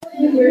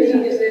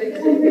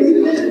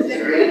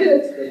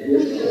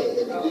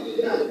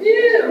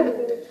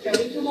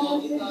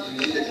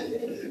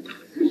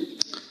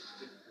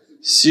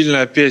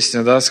Сильная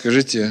песня, да,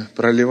 скажите,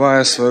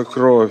 проливая свою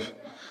кровь,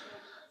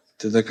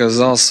 ты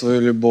доказал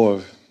свою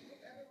любовь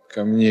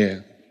ко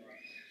мне.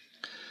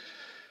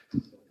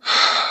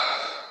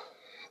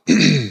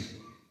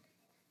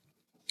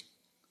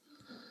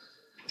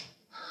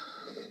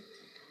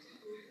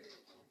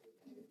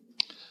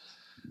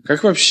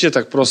 Как вообще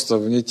так просто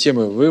вне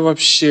темы? Вы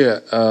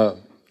вообще,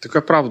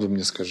 только правду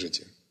мне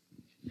скажите.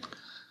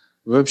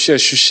 Вы вообще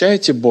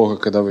ощущаете Бога,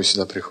 когда вы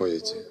сюда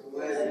приходите?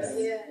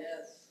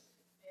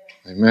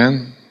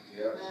 Аминь.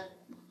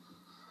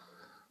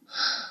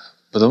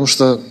 Потому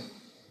что,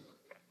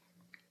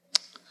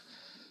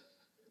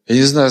 я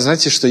не знаю,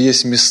 знаете, что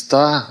есть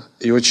места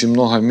и очень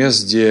много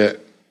мест, где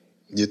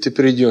ты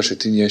придешь, и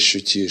ты не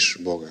ощутишь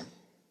Бога.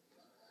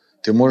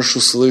 Ты можешь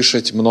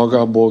услышать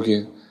много о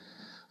Боге,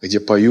 где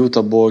поют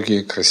о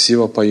Боге,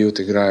 красиво поют,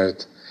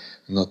 играют,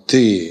 но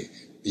ты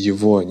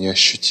Его не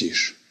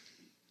ощутишь.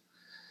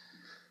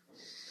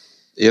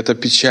 И это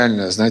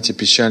печальная, знаете,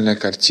 печальная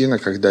картина,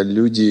 когда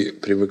люди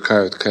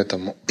привыкают к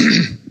этому.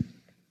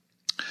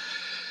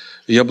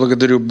 И я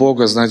благодарю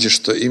Бога, знаете,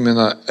 что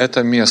именно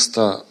это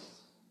место,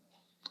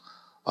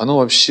 оно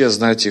вообще,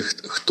 знаете,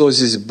 кто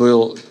здесь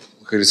был,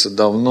 как говорится,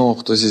 давно,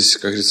 кто здесь,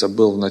 как говорится,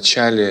 был в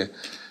начале,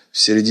 в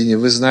середине,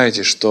 вы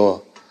знаете,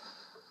 что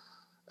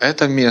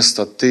это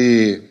место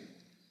ты,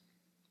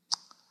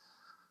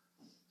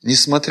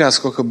 несмотря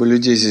сколько бы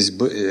людей здесь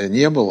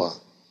не было,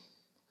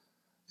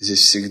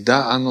 здесь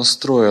всегда оно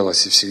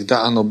строилось, и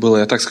всегда оно было,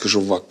 я так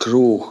скажу,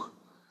 вокруг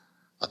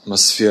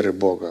атмосферы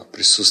Бога,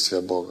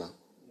 присутствия Бога.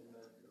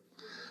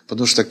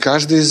 Потому что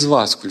каждый из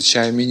вас,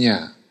 включая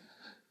меня,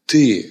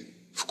 ты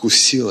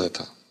вкусил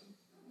это.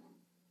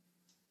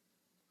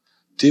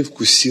 Ты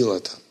вкусил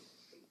это.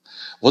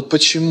 Вот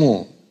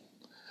почему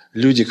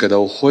люди, когда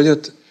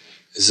уходят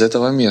из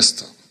этого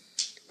места,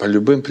 по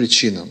любым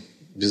причинам,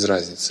 без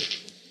разницы,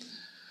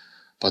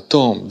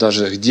 потом,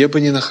 даже где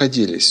бы ни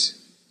находились,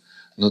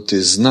 но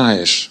ты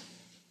знаешь,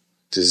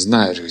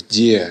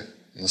 где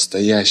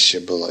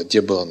настоящее было, где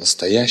было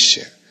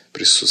настоящее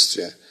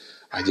присутствие,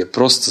 а где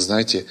просто,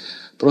 знаете,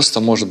 просто,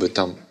 может быть,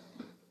 там,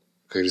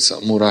 как говорится,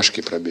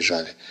 мурашки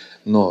пробежали.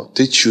 Но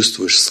ты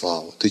чувствуешь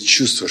славу, ты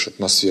чувствуешь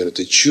атмосферу,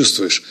 ты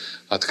чувствуешь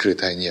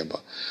открытое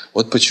небо.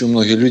 Вот почему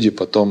многие люди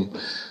потом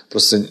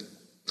просто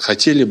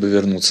хотели бы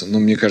вернуться, но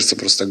мне кажется,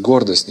 просто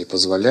гордость не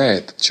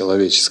позволяет,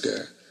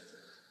 человеческая,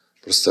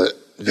 просто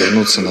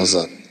вернуться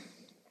назад.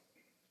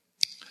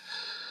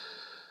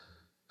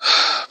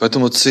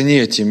 Поэтому цени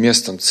этим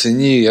местом,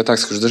 цени, я так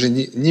скажу, даже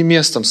не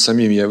местом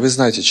самим, вы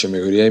знаете, о чем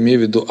я говорю, я имею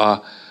в виду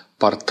о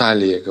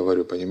портале, я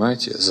говорю,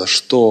 понимаете, за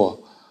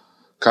что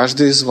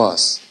каждый из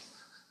вас,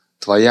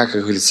 твоя,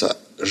 как говорится,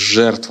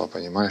 жертва,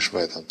 понимаешь, в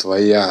этом,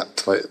 твое,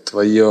 как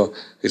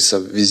говорится,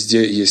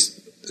 везде есть,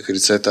 как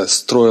говорится, это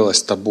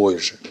строилось тобой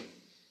же.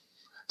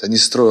 Это не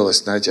строилось,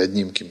 знаете,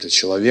 одним каким-то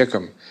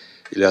человеком,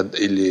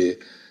 или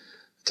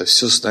это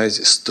все,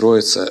 знаете,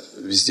 строится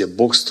везде.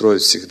 Бог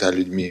строит всегда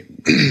людьми.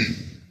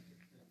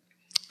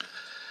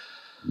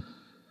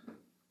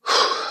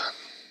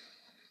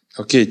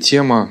 Окей,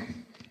 тема,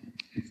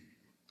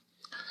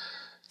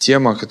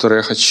 которую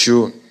я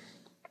хочу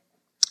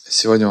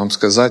сегодня вам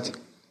сказать,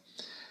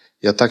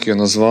 я так ее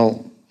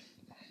назвал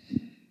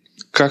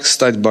 «Как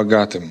стать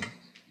богатым».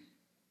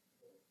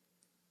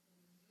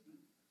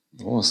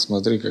 О,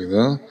 смотри,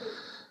 когда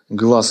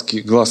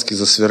глазки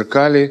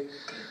засверкали,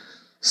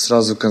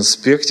 сразу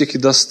конспектики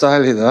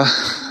достали, да?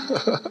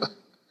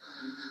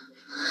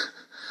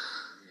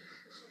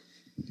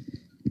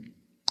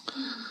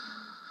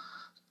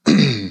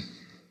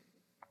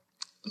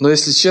 Но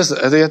если честно,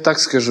 это я так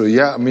скажу, у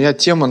меня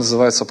тема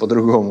называется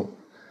по-другому.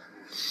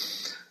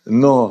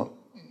 Но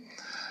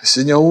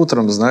сегодня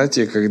утром,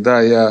 знаете, когда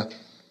я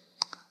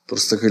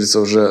просто, как говорится,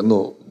 уже,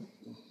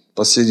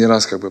 последний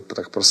раз как бы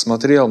так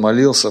просмотрел,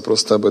 молился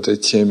просто об этой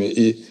теме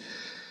и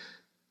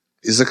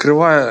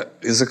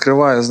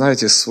закрывая,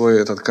 знаете,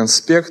 свой этот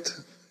конспект,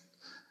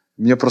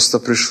 мне просто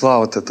пришла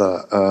вот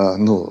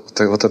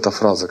эта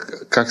фраза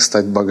 «Как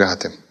стать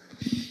богатым?».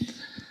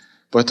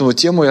 Поэтому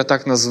тему я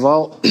так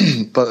назвал,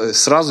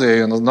 сразу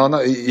я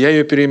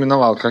ее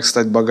переименовал «Как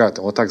стать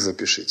богатым?». Вот так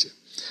запишите.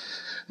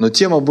 Но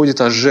тема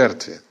будет о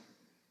жертве.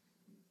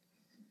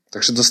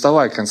 Так что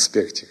доставай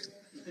конспектик.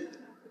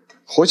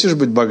 Хочешь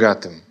быть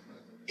богатым?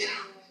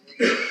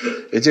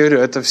 Я тебе говорю,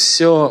 это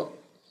все...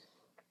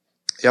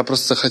 Я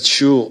просто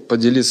хочу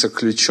поделиться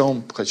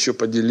ключом, хочу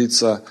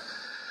поделиться,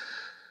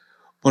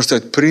 можно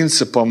сказать,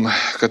 принципом,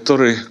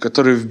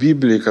 который в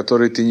Библии,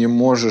 который ты не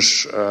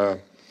можешь...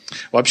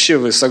 Вообще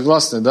вы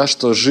согласны, да,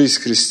 что жизнь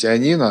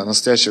христианина,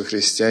 настоящего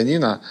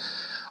христианина,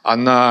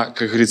 она,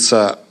 как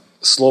говорится,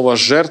 слово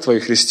 «жертва» и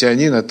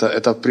 «христианин»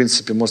 это в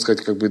принципе, можно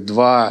сказать, как бы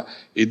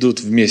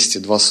идут вместе,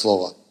 два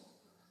слова.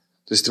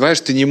 То есть,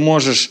 понимаешь, ты не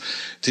можешь,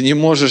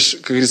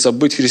 как говорится,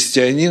 быть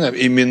христианином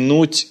и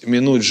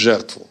минуть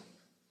жертву.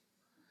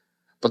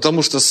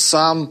 Потому что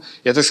сам,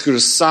 я так скажу,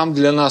 сам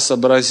для нас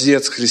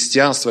образец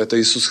христианства – это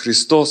Иисус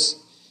Христос.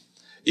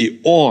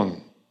 И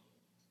Он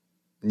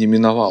не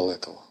миновал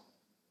этого.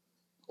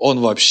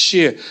 Он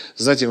вообще,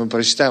 знаете, мы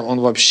прочитаем,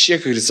 Он вообще,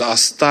 как говорится,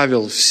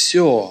 оставил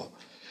все.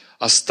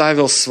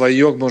 Оставил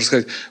свое, можно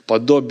сказать,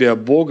 подобие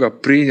Бога,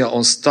 принял,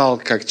 Он стал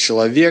как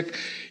человек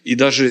и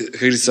даже, как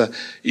говорится,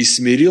 и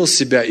смирил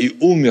себя, и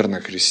умер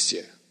на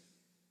кресте.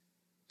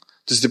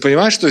 То есть ты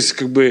понимаешь, что есть,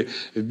 как бы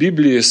в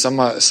Библии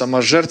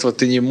сама жертва,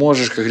 ты не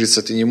можешь, как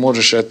говорится, ты не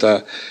можешь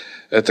это,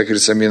 как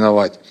говорится,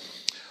 миновать.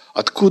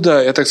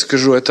 Откуда, я так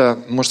скажу,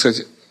 это, можно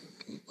сказать,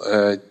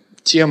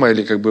 тема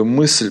или как бы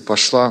мысль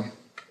пошла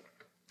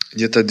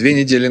где-то 2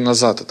 недели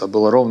назад, это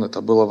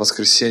было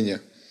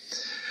воскресенье.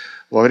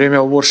 Во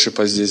время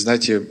воршипа здесь,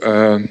 знаете,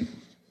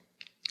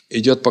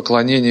 идет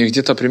поклонение, и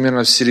где-то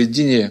примерно в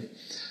середине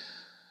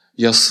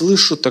я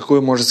слышу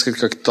такой, можно сказать,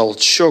 как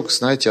толчок,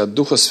 знаете, от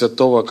Духа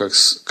Святого,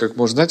 как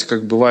можно, знаете,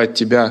 как бывает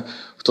тебя,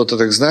 кто-то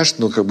так, знаешь,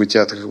 ну, как бы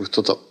тебя как бы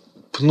кто-то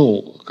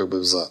пнул, как бы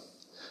в зад.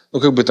 Ну,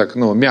 как бы так,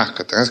 ну,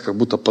 мягко, так, как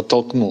будто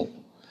подтолкнул.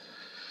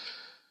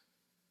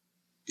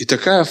 И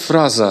такая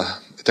фраза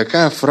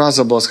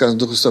была сказана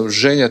Духу Святому: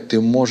 Женя,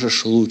 ты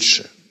можешь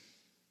лучше.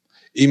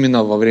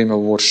 Именно во время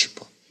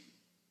воршипа.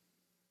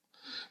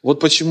 Вот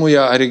почему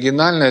я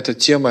оригинально, эта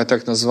тема, я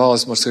так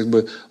называлась, может сказать, как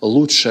бы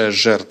лучшая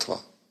жертва.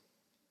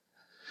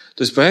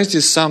 То есть,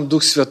 понимаете, сам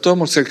Дух Святой,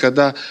 можно сказать,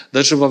 когда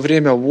даже во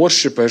время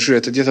воршипа,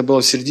 это где-то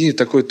было в середине,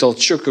 такой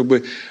толчок, как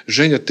бы: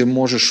 Женя, ты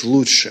можешь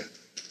лучше.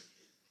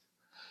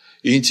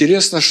 И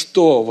интересно,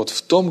 что вот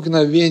в то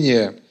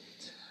мгновение,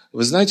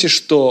 вы знаете,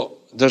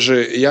 что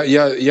даже я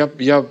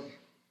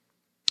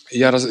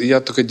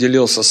только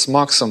делился с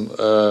Максом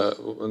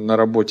на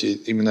работе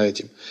именно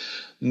этим.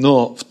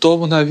 Но в то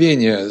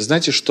мгновение,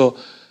 знаете, что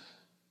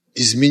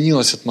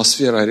изменилась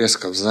атмосфера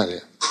резко в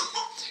зале.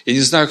 Я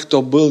не знаю,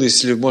 кто был,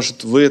 если,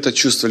 может, вы это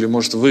чувствовали,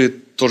 может, вы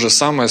то же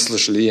самое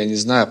слышали, я не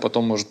знаю,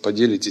 потом, может,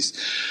 поделитесь.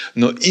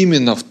 Но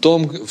именно в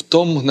том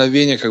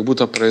мгновении как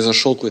будто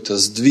произошел какой-то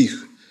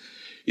сдвиг.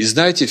 И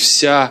знаете,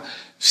 вся,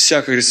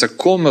 как говорится,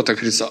 комната, как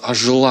говорится,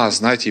 ожила,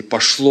 знаете, и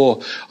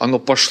пошло,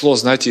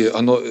 знаете,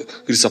 как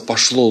говорится,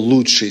 пошло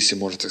лучше, если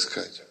можно так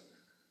сказать.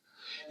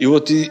 И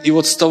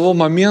вот с того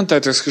момента,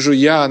 я так скажу,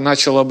 я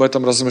начал об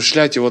этом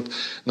размышлять, и вот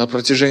на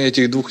протяжении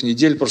этих 2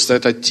 недель просто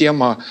эта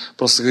тема,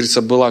 просто,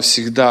 говорится, была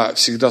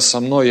всегда со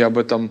мной, я об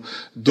этом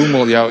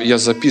думал, я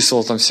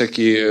записывал там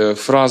всякие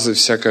фразы,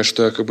 всякое,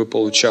 что я как бы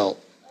получал.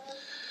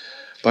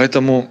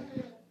 Поэтому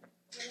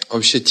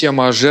вообще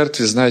тема о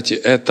жертве, знаете,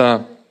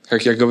 это,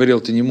 как я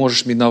говорил, ты не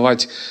можешь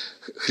миновать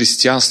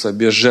христианство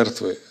без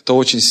жертвы. Это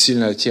очень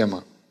сильная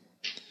тема.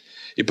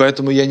 И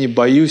поэтому я не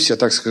боюсь, я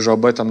так скажу,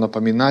 об этом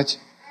напоминать.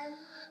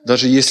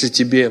 Даже если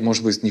тебе,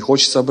 может быть, не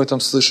хочется об этом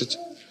слышать.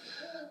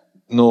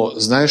 Но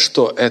знаешь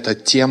что? Эта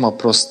тема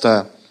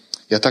просто,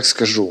 я так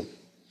скажу,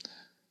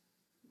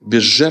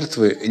 без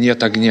жертвы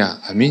нет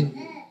огня. Аминь.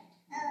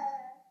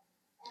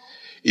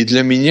 И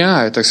для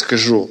меня, я так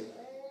скажу,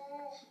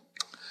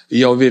 и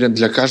я уверен,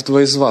 для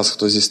каждого из вас,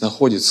 кто здесь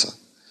находится,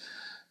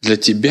 для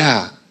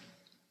тебя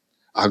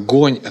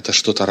огонь – это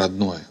что-то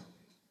родное.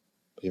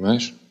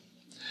 Понимаешь?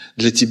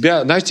 Для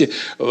тебя, знаете,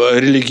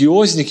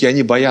 религиозники,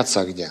 они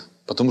боятся огня.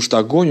 Потому что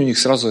огонь у них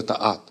сразу это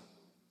ад.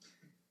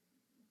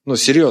 Ну,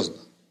 серьезно.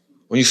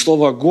 У них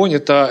слово огонь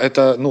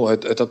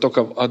это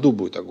только в аду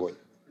будет огонь.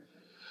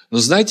 Но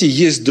знаете,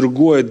 есть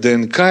другое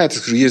ДНК,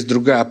 есть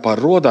другая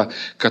порода,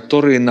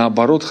 которые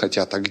наоборот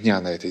хотят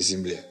огня на этой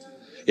земле.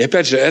 И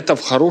опять же, это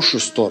в хорошую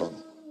сторону.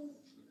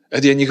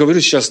 Это я не говорю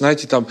сейчас,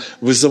 знаете, там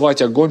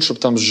вызывать огонь, чтобы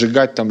там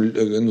сжигать там,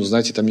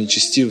 знаете, там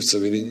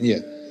нечестивцев или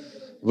нет.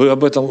 Вы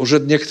об этом уже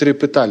некоторые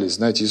пытались,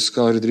 знаете, Иисус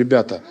сказал, говорит,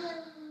 ребята,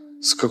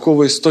 с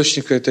какого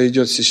источника это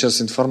идет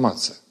сейчас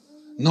информация?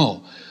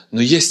 Но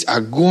есть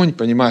огонь,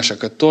 понимаешь, о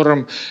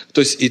котором...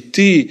 То есть и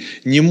ты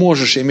не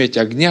можешь иметь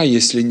огня,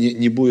 если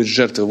не будет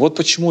жертвы. Вот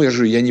почему я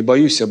говорю, я не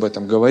боюсь об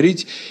этом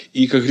говорить.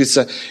 И, как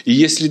говорится, и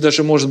если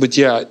даже, может быть,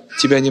 я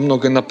тебя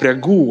немного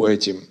напрягу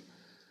этим,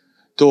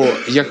 то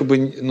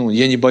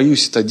я не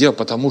боюсь это делать,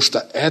 потому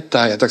что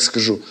это, я так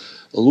скажу,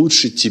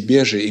 лучше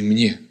тебе же и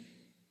мне.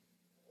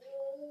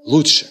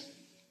 Лучше.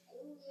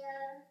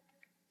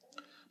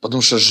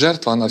 Потому что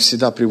жертва, она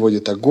всегда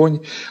приводит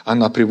огонь,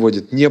 она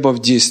приводит небо в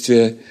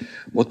действие.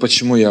 Вот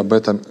почему я об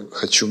этом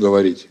хочу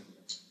говорить.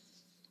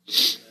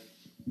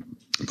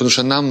 Потому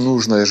что нам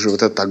нужно же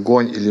вот этот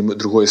огонь, или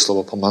другое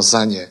слово,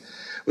 помазание.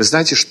 Вы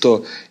знаете,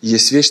 что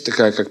есть вещь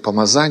такая, как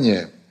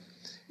помазание,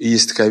 и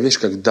есть такая вещь,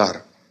 как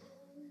дар.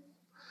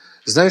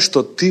 Знаешь,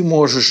 что ты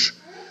можешь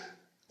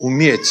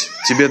уметь,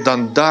 тебе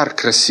дан дар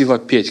красиво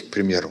петь, к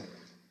примеру,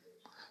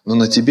 но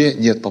на тебе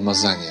нет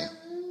помазания,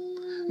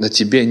 на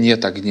тебе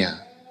нет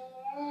огня.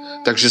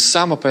 Так же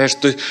само, понимаешь,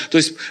 то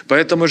есть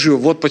поэтому же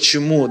вот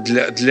почему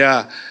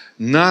для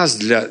нас,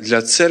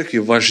 для церкви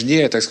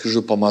важнее, так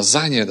скажу,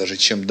 помазание даже,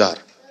 чем дар.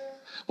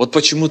 Вот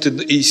почему ты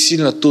и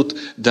сильно тут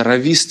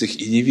даровистых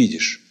и не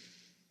видишь.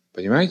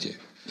 Понимаете?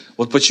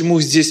 Вот почему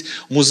здесь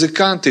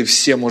музыканты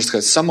все, можно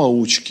сказать,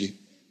 самоучки,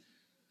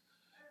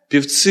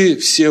 Певцы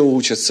все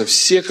учатся,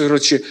 все,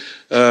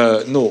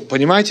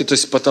 понимаете, то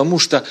есть потому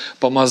что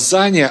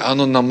помазание,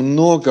 оно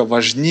намного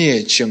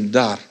важнее, чем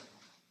дар.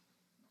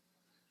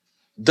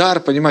 Дар,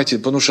 понимаете,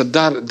 потому что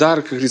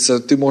дар, как говорится,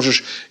 ты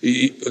можешь,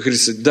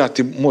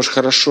 ты можешь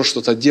хорошо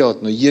что-то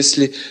делать, но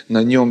если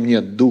на нем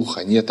нет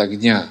духа, нет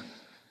огня,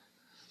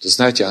 то,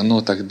 знаете,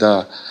 оно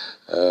тогда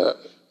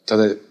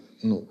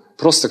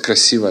просто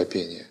красивое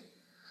пение.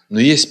 Но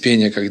есть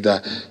пение,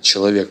 когда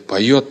человек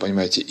поет,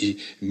 понимаете,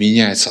 и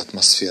меняется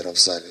атмосфера в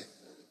зале.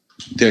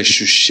 Ты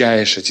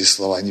ощущаешь эти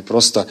слова, ты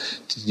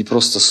не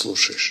просто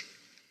слушаешь.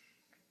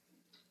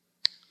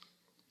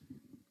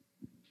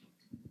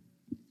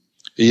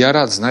 И я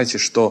рад, знаете,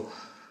 что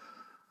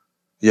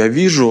я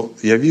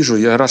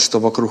рад, что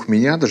вокруг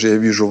меня, даже я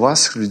вижу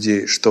вас,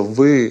 людей, что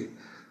вы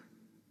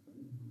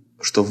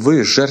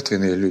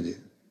жертвенные люди.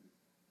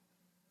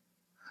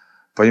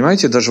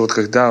 Понимаете, даже вот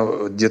когда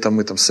где-то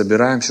мы там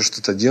собираемся,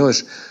 что-то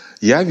делаешь,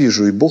 я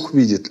вижу, и Бог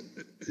видит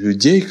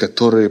людей,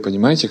 которые,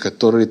 понимаете,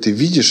 которые ты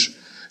видишь,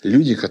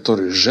 люди,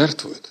 которые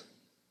жертвуют.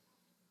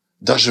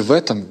 Даже в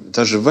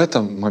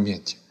этом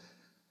моменте.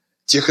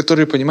 Те,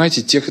 которые,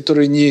 понимаете,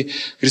 не,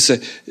 говорится,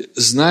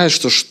 знают,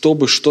 что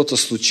чтобы что-то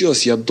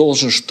случилось, я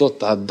должен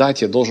что-то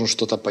отдать, я должен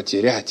что-то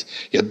потерять,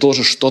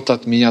 что-то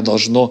от меня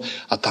должно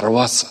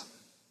оторваться.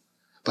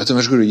 Поэтому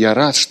я же говорю, я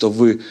рад, что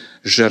вы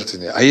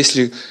жертвенные. А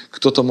если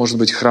кто-то, может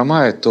быть,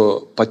 хромает, то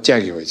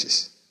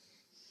подтягивайтесь.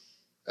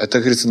 Это,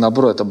 говорится,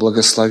 наоборот, это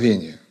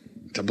благословение.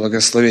 Это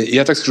благословение. И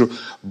я так скажу,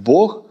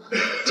 Бог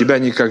тебя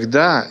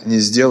никогда не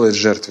сделает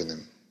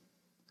жертвенным.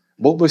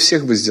 Бог бы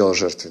всех сделал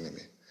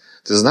жертвенными.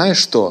 Ты знаешь,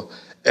 что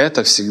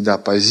это всегда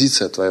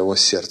позиция твоего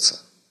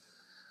сердца.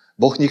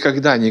 Бог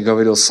никогда не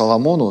говорил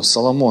Соломону: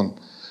 Соломон,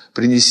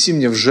 принеси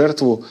мне в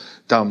жертву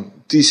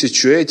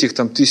 1000 этих,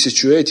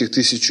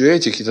 1000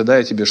 этих, и тогда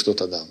я тебе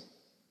что-то дам.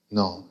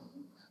 Но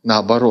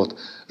наоборот,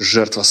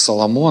 жертва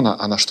Соломона,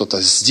 она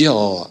что-то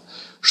сделала,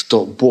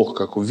 что Бог,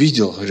 как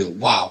увидел, говорил: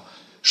 вау,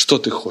 что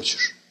ты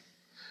хочешь?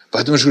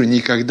 Поэтому я говорю,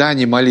 никогда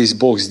не молись: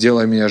 Бог,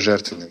 сделай меня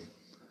жертвенным.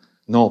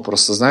 Но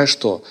просто знаешь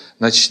что?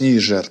 Начни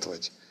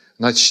жертвовать.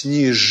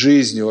 Начни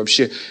жизнью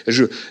вообще. Я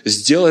говорю,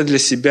 сделай для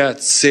себя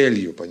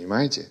целью,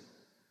 понимаете?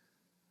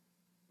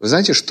 Вы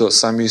знаете, что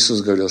сам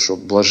Иисус говорил, что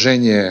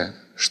блажение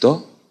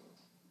что?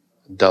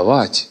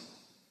 Давать,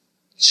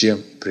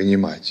 чем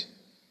принимать.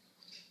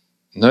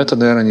 Но это,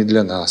 наверное, не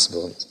для нас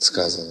было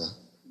сказано.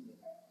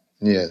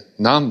 Нет,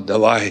 нам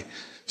давай.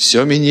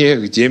 Все мне,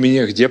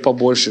 где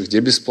побольше, где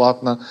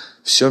бесплатно,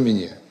 все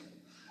мне.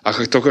 А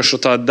как только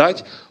что-то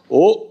отдать,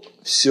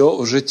 все,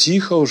 уже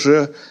тихо,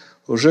 уже,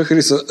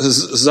 говорится,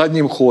 с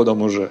задним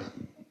ходом уже.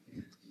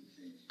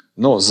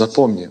 Но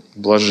запомни,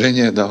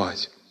 блажение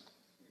давать,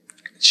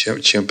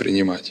 чем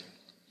принимать.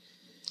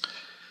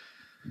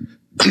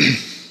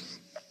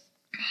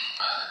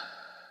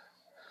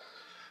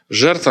 В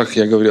жертвах,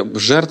 я говорил,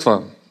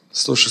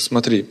 слушай,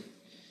 смотри,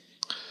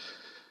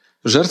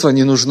 жертва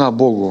не нужна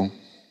Богу.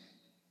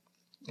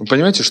 Вы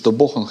понимаете, что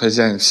Бог, Он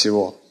хозяин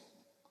всего.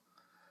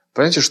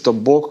 Понимаете, что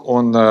Бог,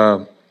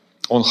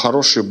 Он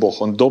хороший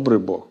Бог, Он добрый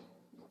Бог.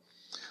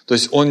 То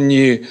есть Он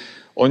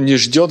не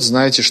ждет,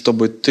 знаете,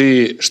 чтобы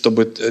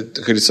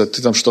говорится,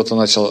 ты там что-то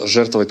начал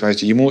жертвовать,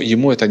 понимаете,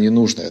 ему это не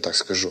нужно, я так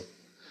скажу.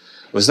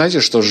 Вы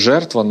знаете, что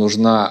жертва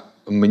нужна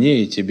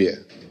мне и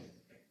тебе.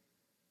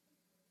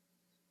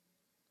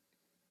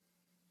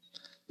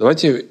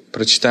 Давайте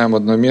прочитаем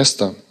одно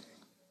место.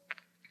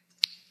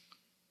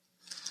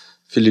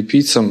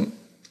 Филиппийцам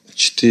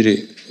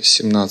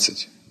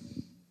 4:17.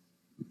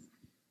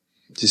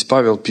 Здесь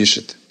Павел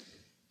пишет.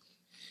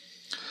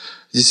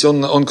 Здесь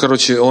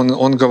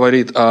он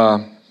говорит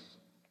о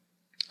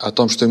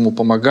том, что ему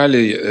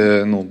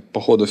помогали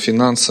по ходу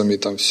финансами,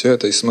 там все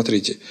это. И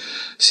смотрите,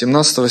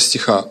 17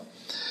 стиха.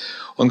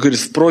 Он говорит: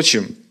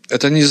 впрочем,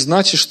 это не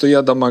значит, что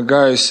я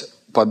домогаюсь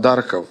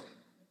подарков.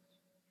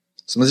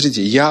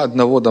 Смотрите, я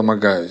одного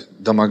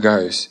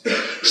домогаюсь,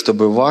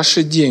 чтобы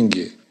ваши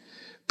деньги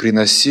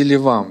приносили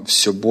вам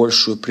все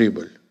большую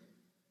прибыль.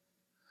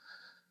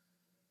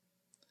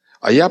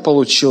 А я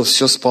получил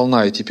все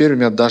сполна, и теперь у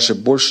меня даже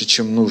больше,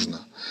 чем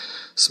нужно.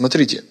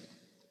 Смотрите,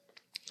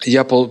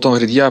 он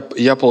говорит,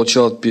 я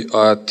получил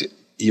от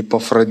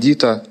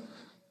Епафродита,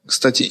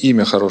 кстати,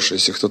 имя хорошее,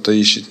 если кто-то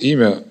ищет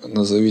имя,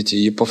 назовите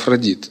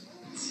Епафродит.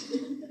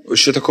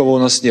 Еще такого у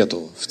нас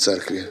нету в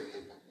церкви.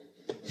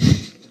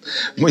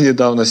 Мы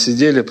недавно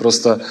сидели,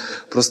 просто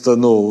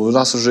у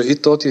нас уже и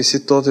тот есть, и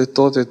тот, и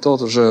тот, и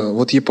тот уже.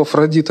 Вот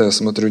Епафродита, я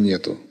смотрю,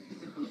 нету.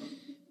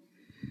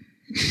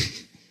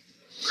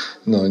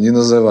 Но не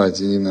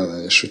называйте, не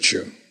надо, я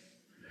шучу.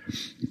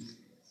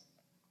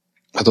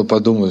 А то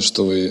подумают,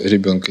 что вы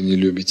ребенка не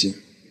любите.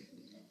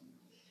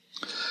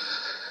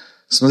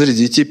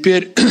 Смотрите, и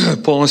теперь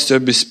полностью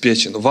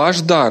обеспечен.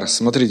 Ваш дар,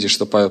 смотрите,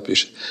 что Павел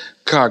пишет,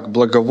 как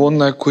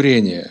благовонное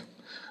курение,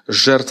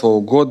 жертва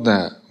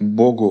угодная,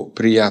 Богу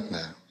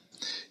приятная.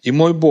 И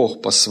мой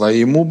Бог по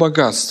своему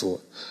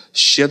богатству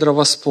щедро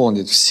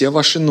восполнит все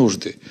ваши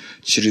нужды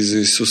через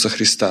Иисуса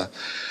Христа.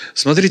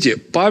 Смотрите,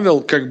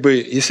 Павел,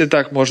 если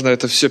так можно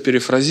это все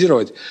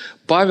перефразировать,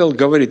 Павел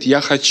говорит,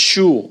 я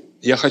хочу,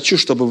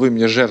 чтобы вы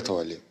мне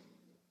жертвовали.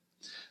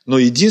 Но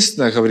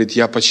единственное, говорит,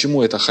 я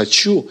почему это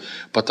хочу?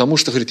 Потому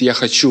что, говорит, я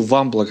хочу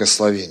вам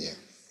благословения.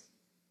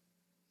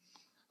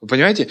 Вы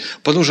понимаете?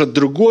 Потому что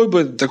другой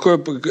бы,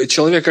 такой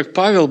человек, как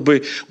Павел,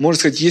 бы, можно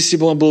сказать, если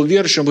бы он был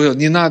верующим, он бы говорил,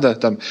 не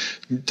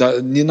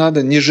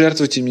надо, не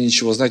жертвуйте мне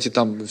ничего, знаете,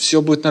 там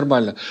все будет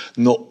нормально.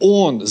 Но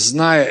он,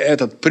 зная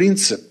этот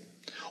принцип,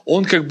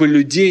 он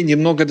людей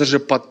немного даже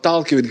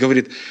подталкивает,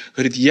 говорит,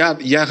 я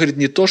говорит,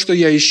 не то, что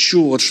я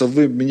ищу, вот чтобы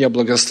вы меня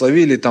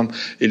благословили там,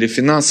 или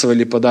финансово,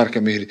 или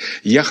подарками, говорит,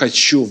 я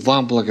хочу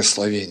вам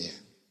благословения.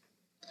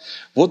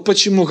 Вот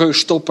почему,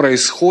 что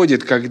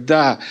происходит,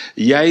 когда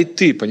я и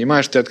ты,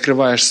 понимаешь, ты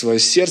открываешь свое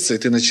сердце, и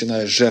ты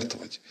начинаешь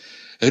жертвовать.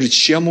 Говорит,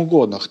 чем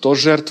угодно. Кто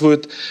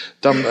жертвует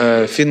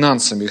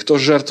финансами, кто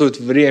жертвует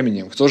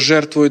временем, кто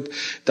жертвует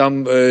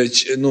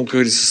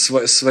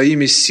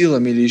своими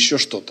силами или еще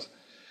что-то.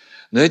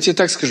 Но я тебе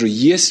так скажу,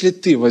 если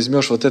ты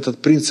возьмешь вот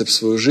этот принцип в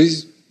свою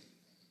жизнь,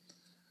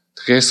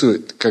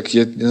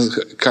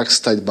 как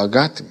стать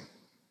богатым,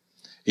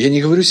 я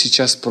не говорю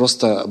сейчас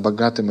просто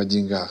богатым о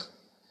деньгах.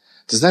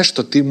 Ты знаешь,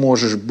 что ты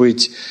можешь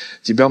быть,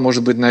 у тебя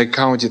может быть на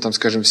аккаунте,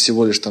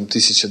 всего лишь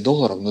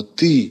 $1000, но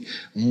ты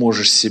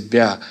можешь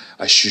себя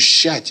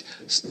ощущать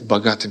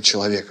богатым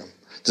человеком.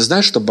 Ты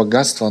знаешь, что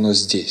богатство, оно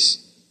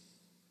здесь.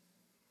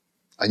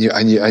 Они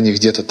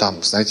где-то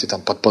там, знаете,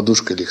 там под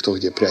подушкой или кто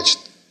где прячет.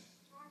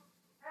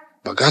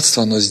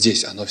 Богатство, оно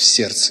здесь, оно в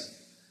сердце.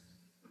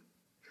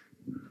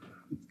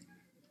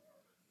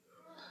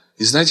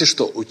 И знаете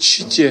что?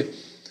 Учите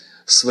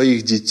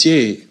своих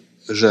детей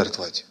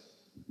жертвовать.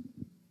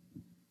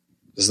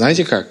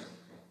 Знаете как?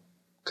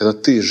 Когда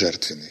ты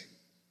жертвенный.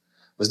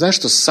 Вы знаете,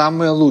 что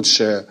самый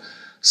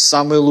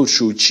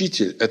лучший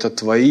учитель – это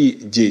твои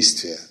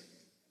действия.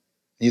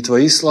 Не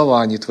твои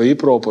слова, не твои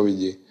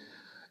проповеди,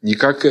 не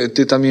как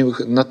ты там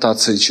их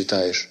нотации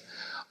читаешь,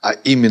 а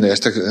именно,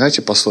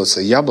 знаете, пословица,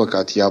 яблоко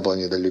от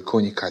яблони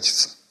далеко не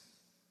катится.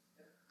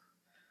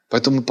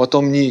 Поэтому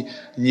потом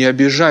не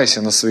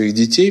обижайся на своих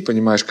детей,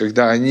 понимаешь,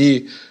 когда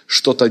они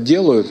что-то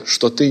делают,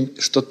 что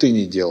ты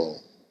не делал.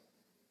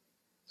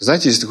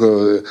 Знаете, есть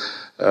такой,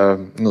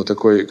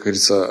 как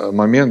говорится,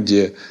 момент,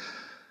 где,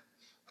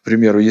 к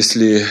примеру,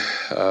 если,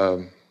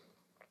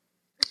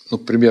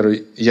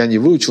 я не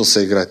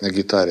выучился играть на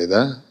гитаре,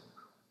 да,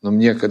 но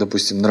мне,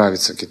 допустим,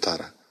 нравится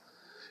гитара.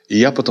 И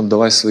я потом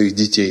давай своих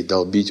детей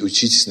долбить,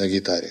 учитесь на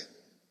гитаре.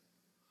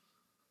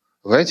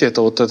 Понимаете,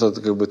 это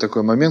этот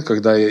такой момент,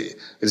 когда я,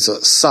 говорится,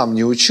 сам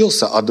не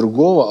учился, а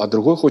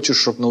другой хочет,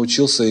 чтобы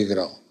научился и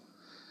играл.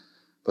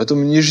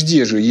 Поэтому не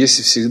жди же,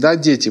 если всегда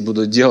дети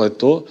будут делать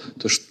то,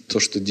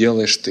 что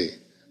делаешь ты.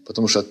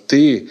 Потому что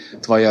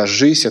твоя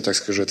жизнь, я так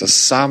скажу, это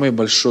самый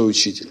большой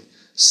учитель.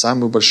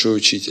 Самый большой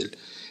учитель.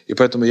 И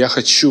поэтому я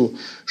хочу,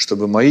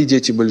 чтобы мои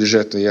дети были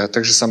жертвенные. Я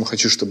также само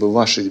хочу, чтобы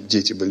ваши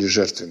дети были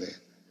жертвенные.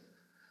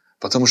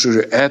 Потому что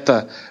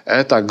это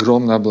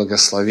огромное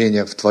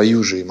благословение в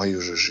твою же и мою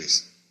же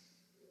жизнь.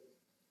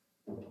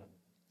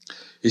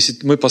 Если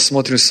мы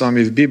посмотрим с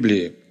вами в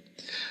Библии,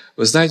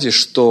 вы знаете,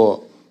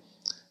 что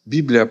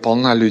Библия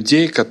полна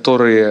людей,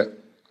 которые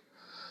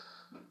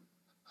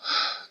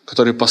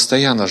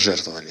постоянно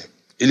жертвовали.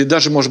 Или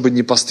даже, может быть,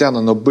 не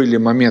постоянно, но были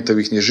моменты в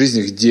их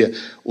жизни, где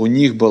у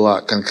них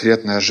была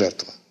конкретная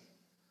жертва.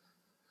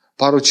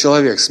 Пару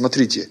человек,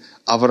 смотрите,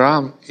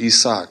 Авраам и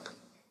Исаак.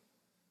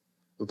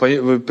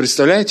 Вы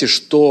представляете,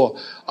 что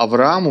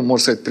Аврааму,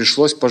 можно сказать,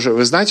 пришлось пожертвовать.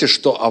 Вы знаете,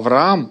 что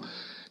Авраам,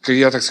 как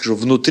я так скажу,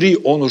 внутри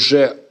он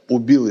уже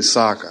убил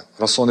Исаака,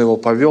 раз он его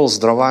повел с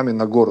дровами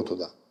на гору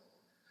туда.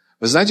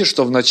 Вы знаете,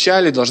 что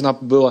вначале должна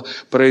была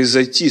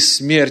произойти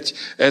смерть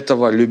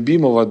этого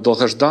любимого,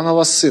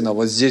 долгожданного сына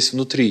вот здесь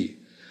внутри,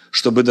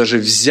 чтобы даже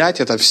взять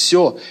это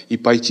все и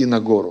пойти на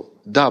гору.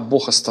 Да,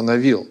 Бог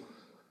остановил.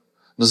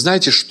 Но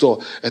знаете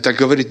что? Это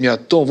говорит мне о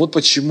том, вот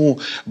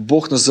почему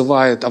Бог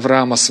называет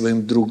Авраама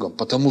своим другом.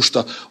 Потому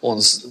что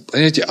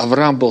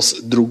Авраам был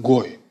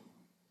другой.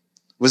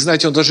 Вы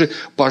знаете, он даже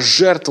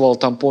пожертвовал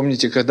там,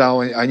 помните, когда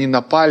они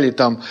напали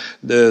там,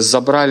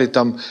 забрали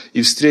там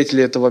и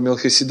встретили этого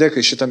Мелхиседека,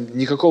 еще там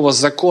никакого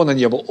закона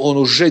не было. Он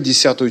уже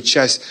 10-ю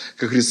часть,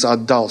 как говорится,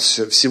 отдал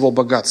всего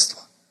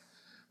богатства.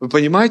 Вы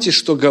понимаете,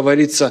 что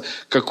говорится,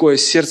 какое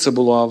сердце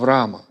было у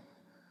Авраама?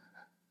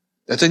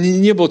 Это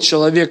не был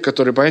человек,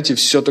 который, понимаете,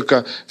 все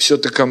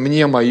только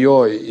мне,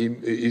 мое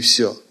и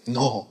все.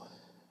 Но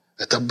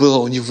это было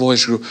у него,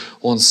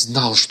 он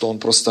знал, что он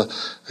просто,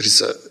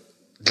 говорится,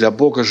 для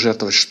Бога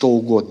жертвовать что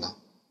угодно.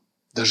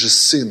 Даже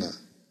сына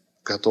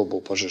готов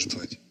был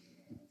пожертвовать.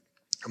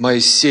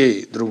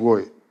 Моисей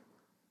другой.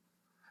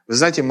 Вы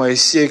знаете,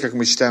 Моисей, как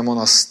мы читаем, он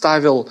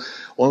оставил,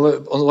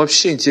 он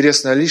вообще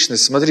интересная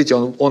личность. Смотрите,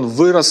 он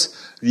вырос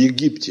в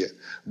Египте,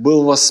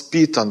 был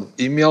воспитан,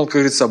 имел, как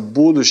говорится,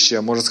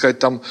 будущее, можно сказать,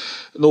 там,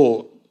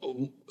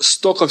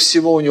 столько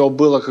всего у него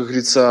было, как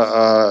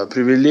говорится,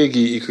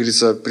 привилегий и, как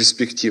говорится,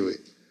 перспективы.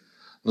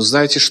 Но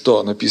знаете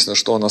что? Написано,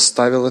 что он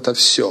оставил это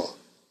все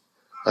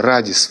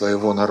ради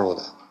своего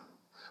народа.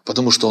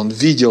 Потому что он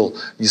видел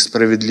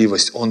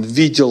несправедливость, он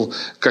видел,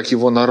 как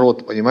его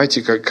народ,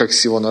 понимаете, как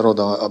с его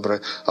народом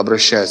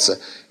обращается.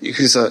 И,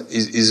 говорится,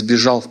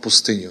 избежал в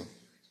пустыню.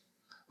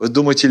 Вы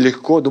думаете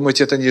легко?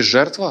 Думаете, это не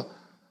жертва?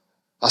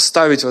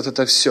 Оставить вот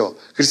это все.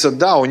 Говорится,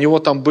 да, у него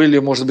там были,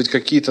 может быть,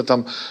 какие-то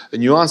там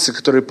нюансы,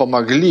 которые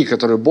помогли,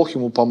 которые Бог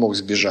ему помог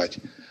сбежать.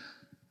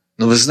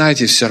 Но вы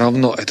знаете, все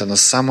равно это на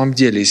самом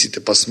деле, если ты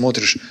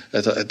посмотришь,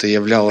 это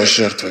являлось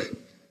жертвой.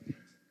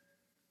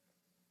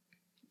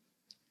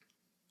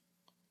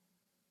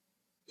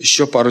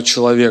 Еще пару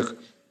человек.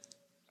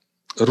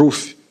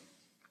 Руфь.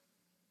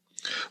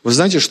 Вы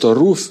знаете, что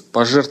Руфь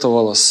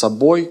пожертвовала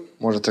собой,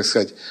 можно так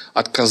сказать,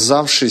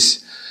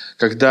 отказавшись,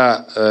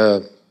 когда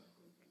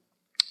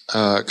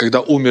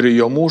умер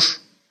ее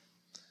муж,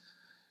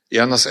 и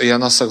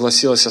она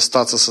согласилась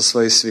остаться со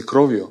своей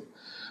свекровью.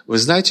 Вы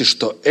знаете,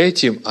 что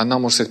этим она,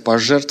 можно сказать,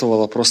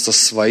 пожертвовала просто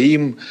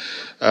своей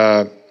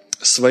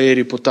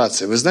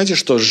репутацией. Вы знаете,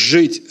 что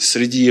жить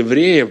среди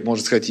евреев,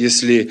 можно сказать,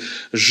 если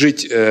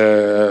жить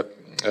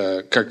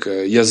как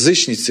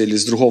язычница или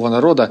с другого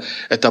народа,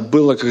 это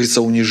было, как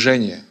говорится,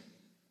 унижение.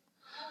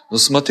 Но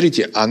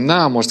смотрите,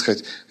 она, можно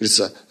сказать,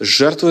 говорится,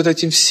 жертвует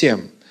этим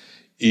всем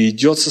и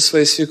идет со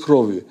своей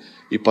свекровью,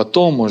 и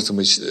потом, может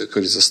быть, как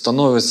говорится,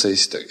 становится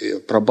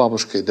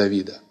прабабушкой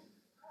Давида.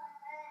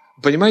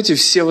 Понимаете,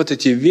 все вот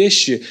эти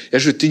вещи, я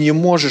же говорю, ты не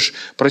можешь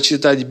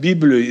прочитать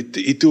Библию,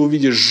 и ты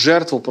увидишь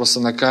жертву просто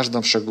на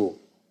каждом шагу.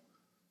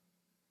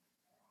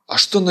 А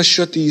что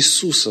насчет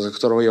Иисуса, за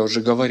которого я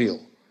уже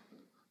говорил?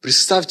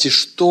 Представьте,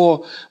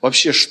 что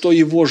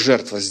его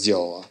жертва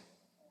сделала.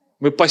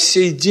 Мы по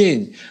сей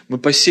день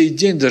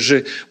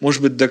даже,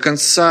 может быть, до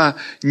конца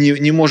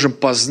не можем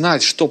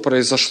познать, что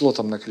произошло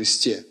там на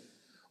кресте.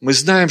 Мы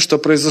знаем, что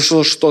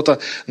произошло что-то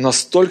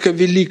настолько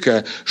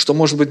великое, что,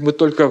 может быть, мы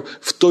только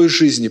в той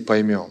жизни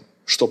поймем,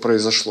 что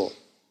произошло.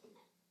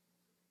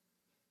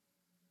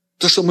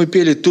 То, что мы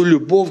пели, ту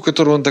любовь,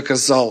 которую Он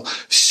доказал,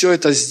 все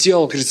это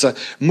сделал, говорится,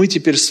 мы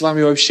теперь с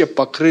вами вообще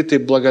покрыты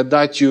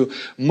благодатью,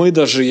 мы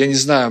даже, я не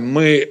знаю,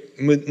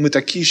 мы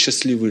такие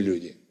счастливые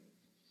люди.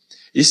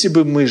 Если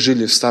бы мы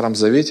жили в Старом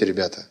Завете,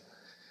 ребята,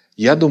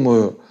 я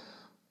думаю,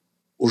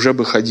 уже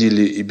бы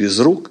ходили и без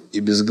рук, и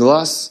без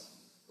глаз,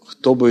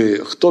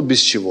 кто без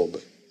чего бы.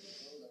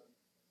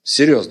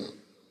 Серьезно.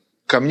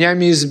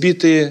 Камнями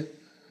избитые.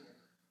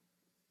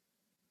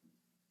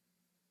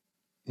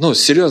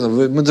 Серьезно,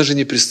 мы даже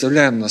не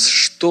представляем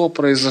что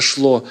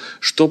произошло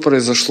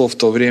в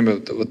то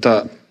время,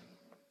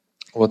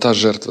 вот та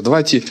жертва.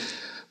 Давайте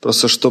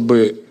просто,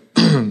 чтобы...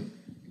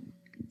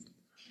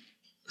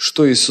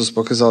 Что Иисус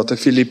показал? Это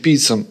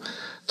филиппийцам,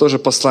 тоже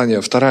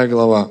послание, 2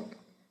 глава.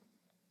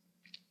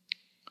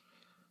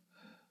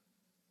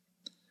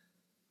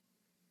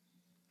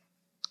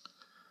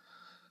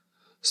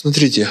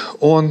 Смотрите,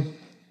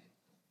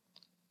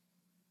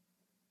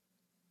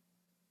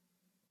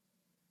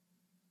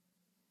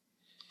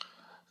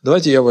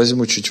 Давайте я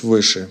возьму чуть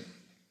выше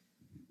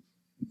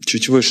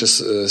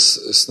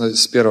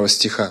с 1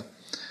 стиха.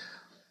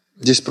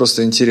 Здесь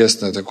просто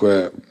интересное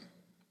такое.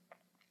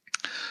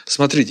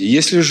 Смотрите,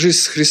 если жизнь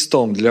с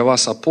Христом для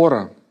вас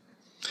опора,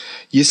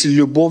 если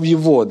любовь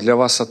Его для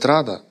вас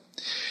отрада,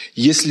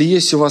 если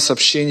есть у вас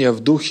общение в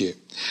духе,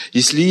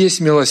 если есть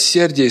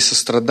милосердие и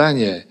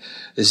сострадание,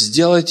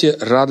 сделайте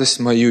радость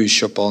мою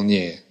еще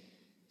полнее.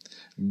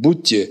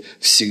 Будьте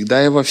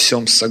всегда и во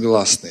всем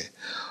согласны.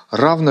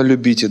 Равно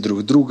любите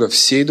друг друга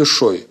всей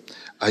душой,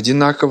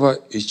 одинаково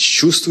и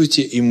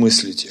чувствуйте и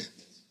мыслите.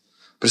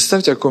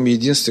 Представьте, о каком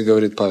единстве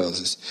говорит Павел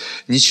здесь.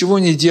 Ничего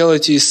не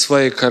делайте из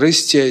своей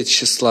корысти и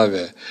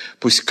тщеславия.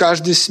 Пусть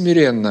каждый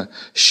смиренно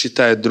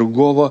считает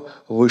другого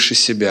выше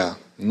себя.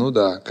 Ну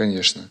да,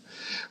 конечно.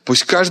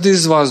 Пусть каждый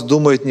из вас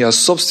думает не о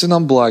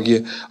собственном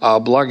благе, а о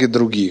благе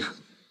других.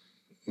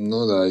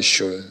 Ну да,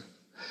 еще.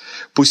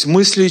 Пусть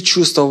мысли и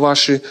чувства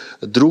ваши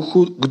друг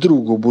к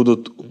другу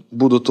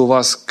будут у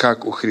вас,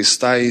 как у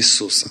Христа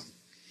Иисуса.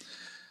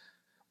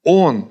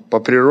 Он по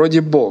природе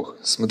Бог,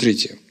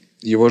 смотрите,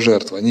 Его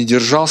жертва, не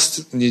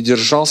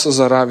держался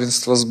за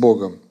равенство с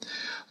Богом,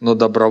 но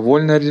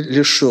добровольно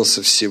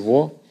лишился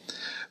всего,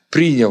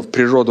 приняв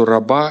природу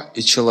раба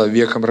и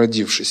человеком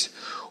родившись.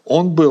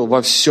 Он был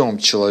во всем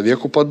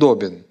человеку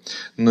подобен,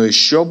 но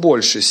еще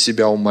больше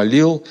себя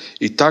умалил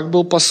и так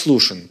был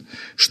послушен,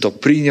 что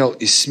принял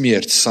и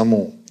смерть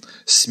саму,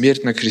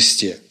 смерть на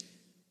кресте.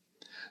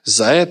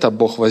 За это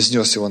Бог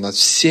вознес его над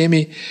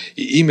всеми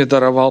и имя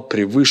даровал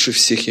превыше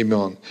всех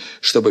имен,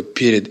 чтобы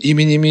перед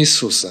именем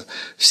Иисуса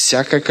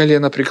всякое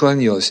колено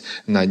преклонилось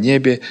на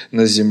небе,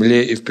 на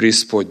земле и в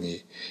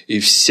преисподней, и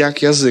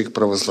всяк язык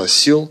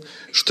провозгласил,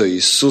 что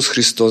Иисус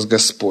Христос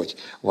Господь,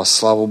 во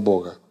славу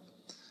Бога.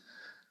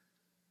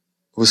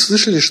 Вы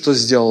слышали, что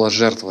сделала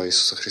жертва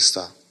Иисуса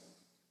Христа?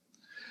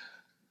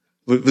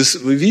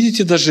 Вы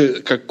видите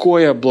даже,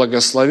 какое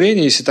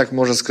благословение, если так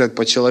можно сказать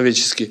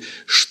по-человечески,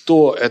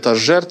 что эта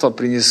жертва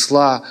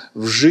принесла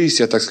в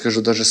жизнь, я так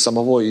скажу, даже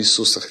самого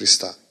Иисуса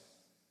Христа.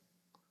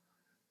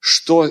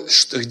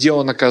 Где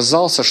Он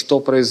оказался,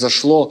 что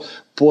произошло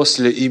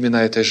после именно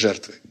этой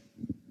жертвы.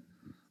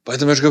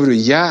 Поэтому я же говорю,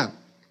 я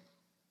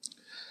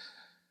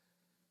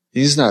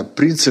не знаю,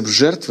 принцип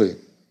жертвы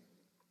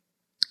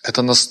 –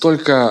 это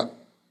настолько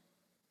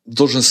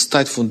должен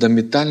стать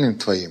фундаментальным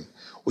твоим.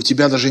 У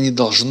тебя даже не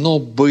должно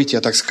быть, я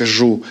так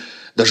скажу,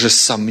 даже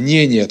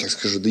сомнения, я так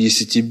скажу, да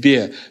если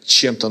тебе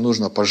чем-то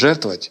нужно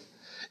пожертвовать,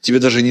 тебе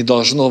даже не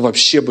должно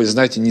вообще быть,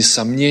 знаете, ни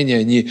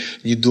сомнения,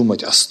 ни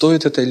думать, а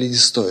стоит это или не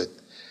стоит.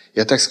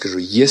 Я так скажу,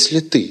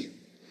 если ты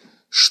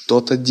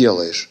что-то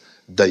делаешь,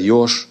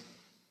 даешь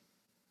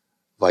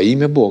во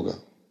имя Бога,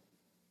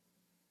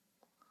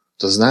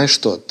 то знаешь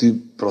что, ты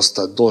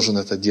просто должен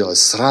это делать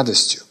с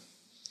радостью.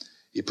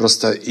 И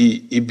просто,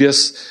 и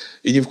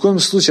ни в коем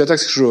случае, я так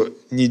скажу,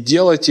 не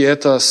делайте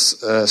это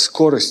с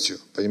скоростью,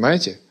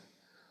 понимаете?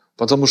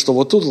 Потому что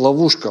вот тут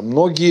ловушка.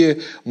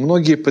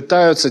 Многие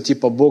пытаются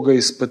типа Бога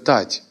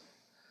испытать.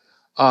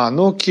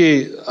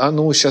 Окей,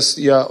 сейчас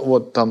я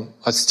вот там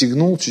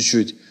отстегнул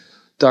чуть-чуть.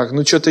 Так,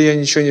 что-то я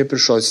ничего не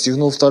пришло.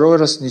 Отстегнул второй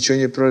раз, ничего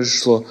не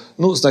произошло.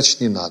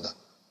 Значит, не надо.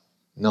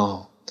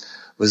 Но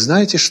вы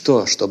знаете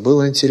что? Что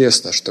было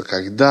интересно, что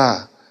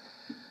когда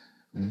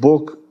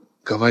Бог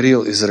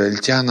говорил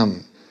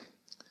израильтянам,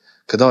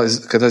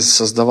 когда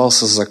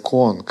создавался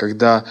закон,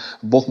 когда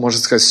Бог, можно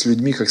сказать, с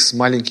людьми, как с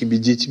маленькими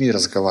детьми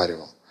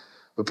разговаривал.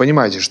 Вы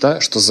понимаете, да,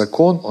 что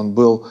закон, он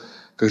был,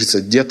 как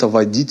говорится, где-то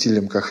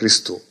водителем ко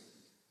Христу.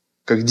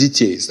 Как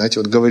детей. Знаете,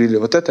 вот говорили,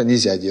 вот это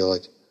нельзя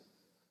делать.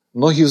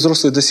 Многие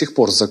взрослые до сих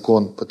пор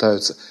закон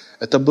пытаются.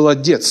 Это было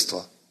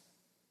детство.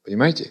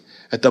 Понимаете?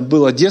 Это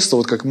было детство,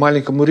 вот как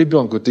маленькому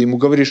ребенку. Ты ему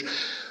говоришь,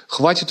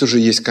 хватит уже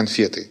есть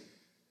конфеты.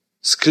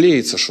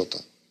 Склеится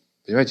что-то.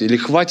 Понимаете? Или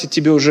хватит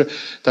тебе уже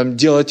там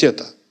делать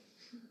это.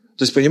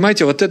 То есть,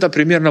 понимаете, вот это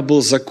примерно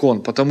был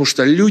закон, потому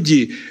что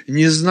люди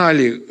не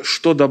знали,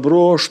 что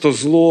добро, что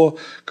зло,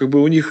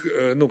 у них,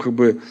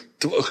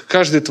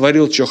 каждый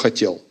творил, что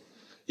хотел.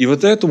 И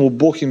вот этому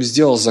Бог им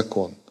сделал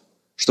закон,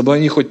 чтобы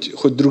они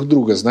хоть друг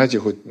друга, знаете,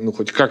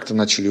 хоть как-то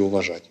начали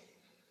уважать.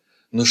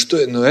 Но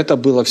это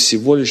было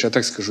всего лишь, я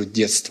так скажу,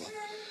 детство.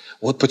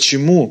 Вот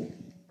почему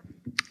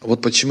я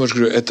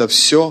говорю, это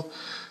все...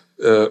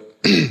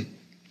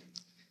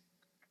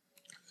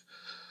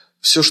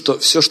 Все,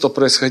 что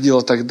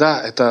происходило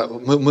тогда, это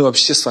мы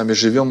вообще с вами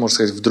живем, можно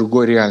сказать, в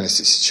другой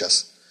реальности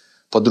сейчас,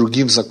 по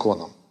другим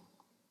законам.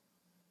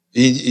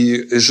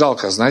 И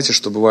жалко, знаете,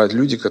 что бывают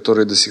люди,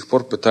 которые до сих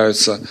пор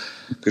пытаются,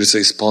 как говорится,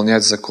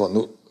 исполнять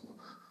закон.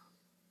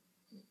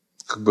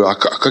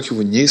 Как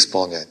его не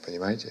исполнять,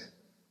 понимаете?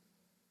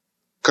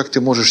 Как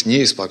ты можешь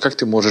не исполнять? Как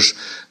ты можешь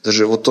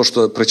даже вот то,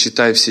 что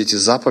прочитай все эти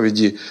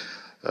заповеди,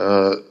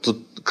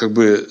 тут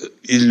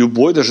и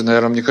любой даже,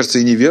 наверное, мне кажется,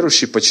 и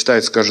неверующий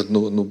почитает, скажет,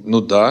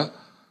 да,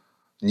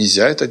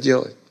 нельзя это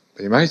делать.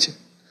 Понимаете?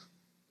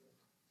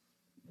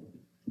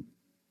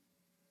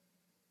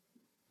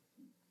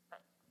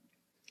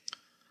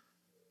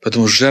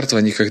 Поэтому жертва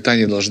никогда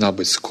не должна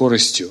быть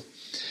скоростью.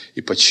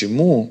 И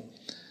почему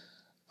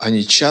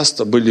они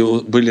часто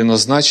были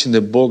назначены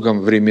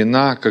Богом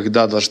времена,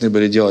 когда должны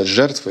были делать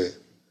жертвы?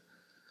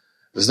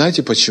 Вы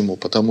знаете почему?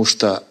 Потому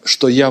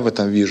что я в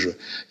этом вижу?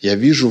 Я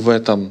вижу в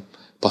этом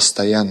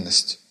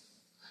постоянность.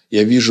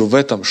 Я вижу в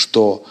этом,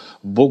 что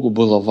Богу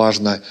было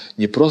важно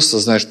не просто,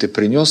 знаешь, ты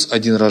принес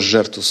один раз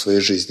жертву в своей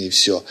жизни и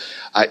все,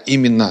 а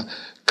именно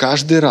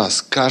каждый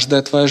раз,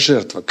 каждая твоя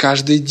жертва,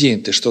 каждый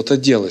день ты что-то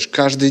делаешь,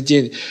 каждый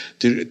день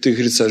ты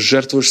говорится,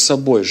 жертвуешь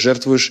собой,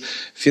 жертвуешь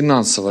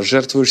финансово,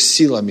 жертвуешь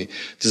силами.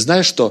 Ты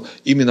знаешь, что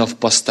именно в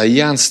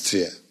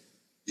постоянстве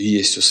и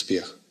есть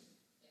успех.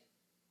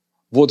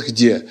 Вот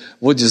где,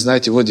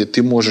 знаете, где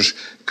ты можешь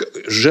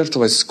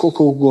жертвовать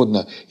сколько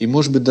угодно и,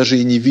 может быть, даже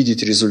и не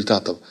видеть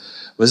результатов.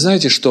 Вы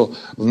знаете, что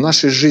в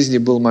нашей жизни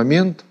был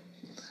момент,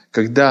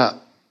 когда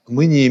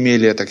мы не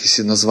имели, так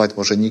если назвать,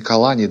 может, ни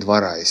кола, ни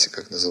двора, если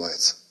как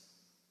называется.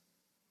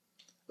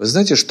 Вы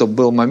знаете, что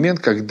был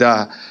момент,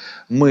 когда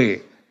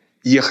мы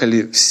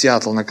ехали в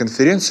Сиэтл на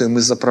конференцию, и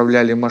мы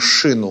заправляли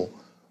машину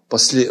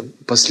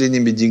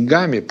последними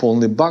деньгами,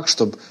 полный бак,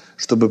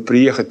 чтобы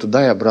приехать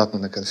туда и обратно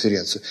на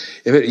конференцию.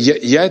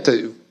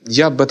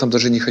 Я об этом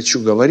даже не хочу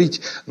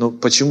говорить, но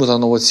почему-то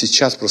оно вот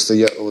сейчас, просто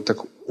я вот так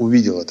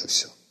увидел это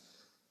все.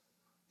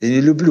 Я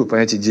не люблю,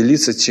 понимаете,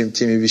 делиться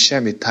теми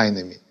вещами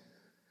тайными.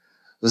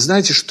 Вы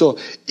знаете, что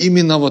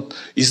именно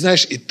и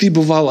знаешь, и ты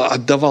бывало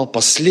отдавал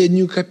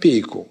последнюю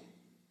копейку,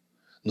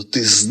 но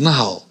ты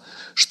знал,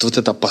 что вот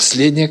эта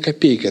последняя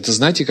копейка, это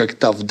знаете, как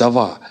та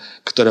вдова,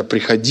 которая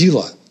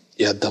приходила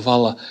и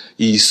отдавала,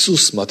 и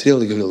Иисус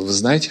смотрел и говорил, вы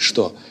знаете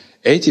что,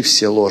 эти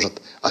все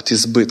ложат от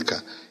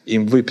избытка,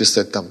 им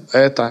выписать там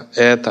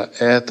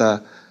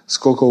это,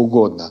 сколько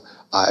угодно,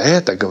 а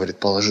это, говорит,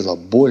 положила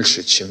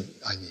больше, чем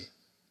они.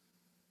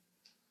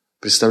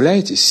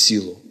 Представляете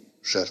силу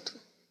жертвы?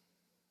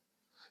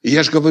 И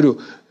я же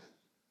говорю,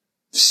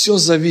 Все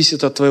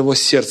зависит от твоего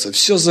сердца,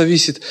 все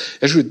зависит.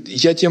 Я говорю,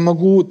 я тебе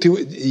могу,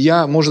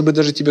 может быть,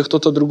 даже тебе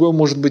кто-то другой,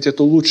 может быть,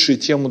 эту лучшую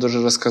тему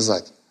даже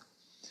рассказать.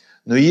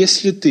 Но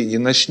если ты не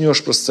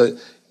начнешь просто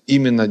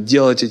именно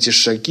делать эти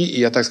шаги, и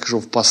я так скажу,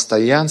 в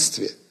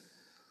постоянстве,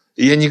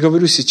 и я не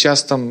говорю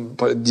сейчас там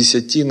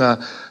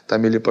десятина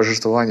там, или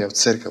пожертвования в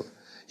церковь,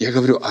 я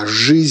говорю о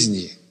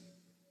жизни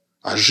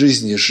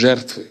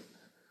жертвы,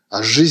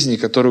 о жизни,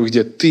 которую,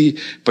 где ты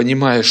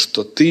понимаешь,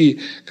 что ты,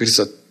 как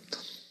говорится,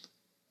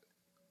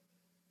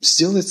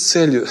 сделай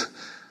целью.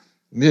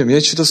 Мне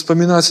что-то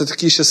вспоминаются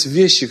такие сейчас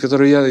вещи,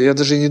 которые я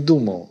даже не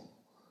думал.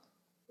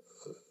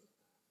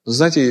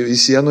 Знаете,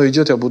 если оно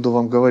идет, я буду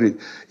вам говорить.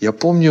 Я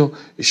помню,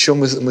 еще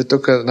мы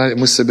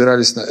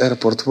собирались на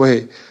Airport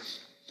Way.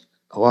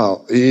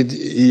 Вау.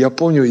 И я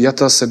помню, я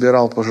тогда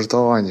собирал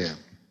пожертвования.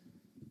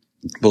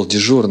 Был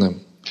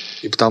дежурным.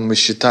 И там мы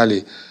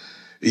считали.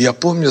 И я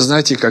помню,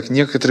 знаете, как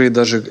некоторые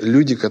даже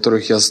люди,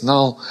 которых я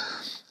знал,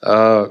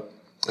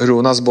 говорю,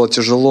 у нас было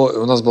тяжело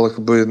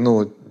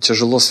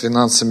с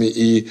финансами.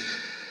 И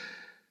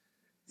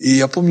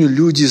я помню,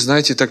 люди,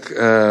 знаете, так,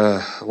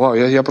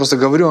 я просто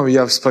говорю вам,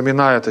 я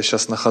вспоминаю это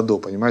сейчас на ходу,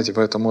 понимаете,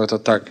 поэтому это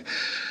так.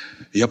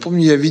 Я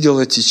помню, я видел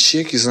эти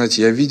чеки,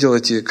 знаете, я видел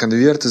эти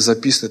конверты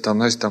записаны, там,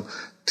 знаете, там,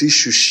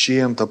 1000 с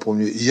чем-то,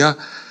 помню.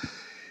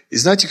 И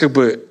знаете,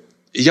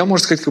 я,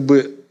 можно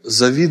сказать,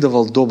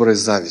 завидовал доброй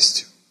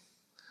завистью.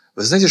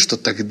 Вы знаете, что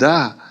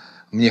тогда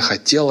мне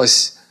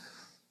хотелось,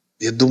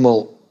 я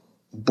думал,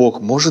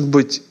 Бог, может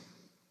быть,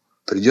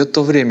 придет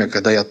то время,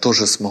 когда я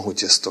тоже смогу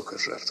тебе столько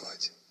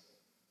жертвовать.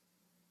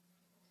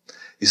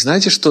 И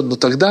знаете что?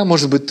 Тогда,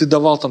 может быть, ты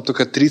давал там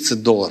только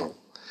 $30.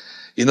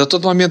 И на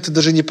тот момент ты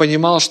даже не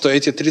понимал, что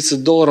эти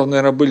 $30,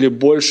 наверное, были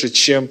больше,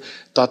 чем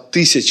та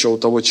 1000 у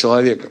того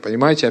человека.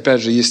 Понимаете?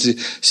 Опять же, если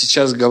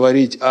сейчас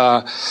говорить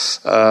о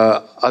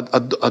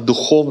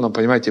духовном,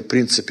 понимаете,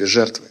 принципе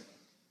жертвы.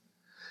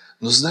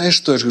 Но знаешь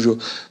что? Я же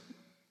говорю,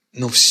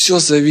 все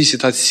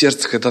зависит от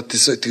сердца, когда ты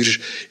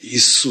говоришь,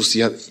 Иисус,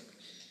 я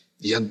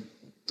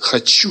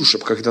хочу,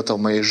 чтобы когда-то в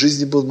моей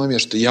жизни был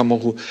момент, что я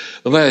могу...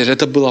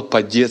 Это было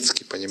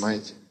по-детски,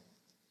 понимаете?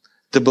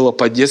 Это было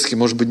по-детски,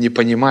 может быть, не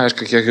понимаешь,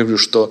 как я говорю,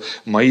 что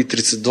мои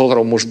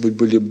 $30, может быть,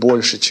 были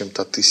больше, чем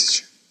та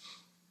 1000.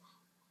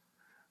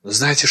 Но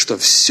знаете что?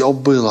 Все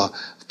было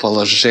в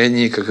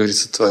положении, как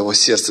говорится, твоего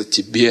сердца.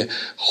 Тебе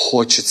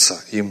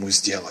хочется ему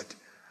сделать.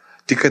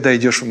 Ты, когда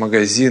идешь в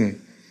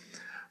магазин,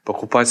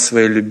 покупать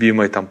своей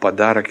любимой там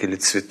подарок или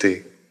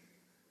цветы,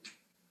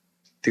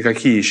 ты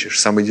какие ищешь?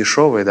 Самые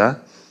дешевые,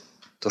 да?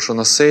 То, что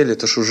на сейле,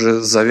 то, что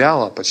уже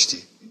завяло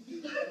почти.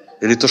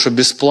 Или то, что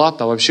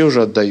бесплатно вообще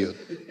уже отдают.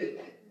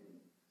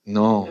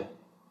 Но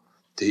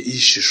ты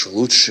ищешь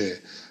лучшие,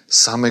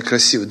 самые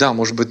красивые. Да,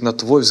 может быть, на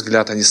твой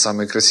взгляд они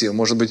самые красивые.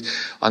 Может быть,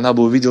 она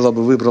бы увидела,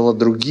 бы выбрала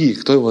другие.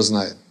 Кто его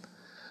знает?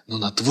 Но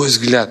на твой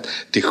взгляд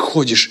ты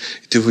ходишь,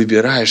 и ты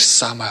выбираешь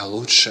самое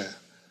лучшее.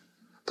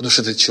 Потому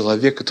что это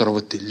человек,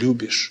 которого ты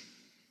любишь.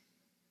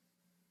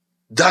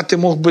 Да, ты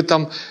мог бы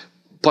там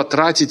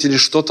потратить или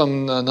что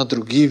там на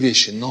другие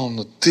вещи,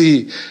 но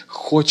ты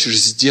хочешь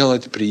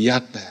сделать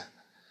приятное.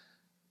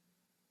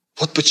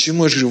 Вот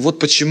почему, я же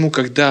говорю,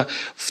 когда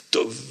в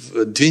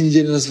 2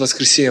 недели назад в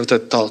воскресенье вот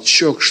этот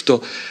толчок,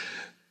 что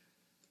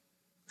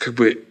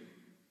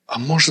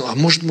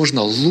может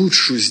можно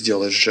лучшую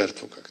сделать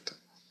жертву как-то.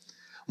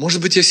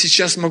 Может быть, я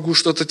сейчас могу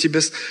что-то тебе...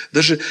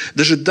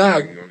 Даже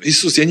да,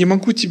 Иисус, я не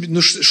могу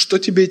тебе... что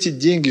тебе эти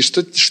деньги?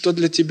 Что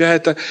для тебя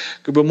это...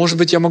 может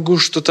быть, я могу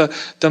что-то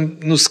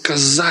там,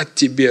 сказать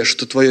тебе,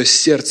 что твое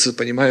сердце,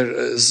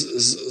 понимаешь,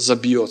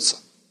 забьется.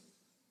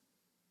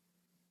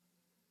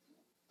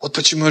 Вот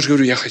почему я же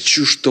говорю, я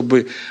хочу,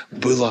 чтобы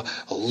было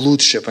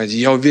лучше. Понимаете?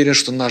 Я уверен,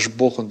 что наш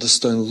Бог, Он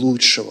достоин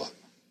лучшего.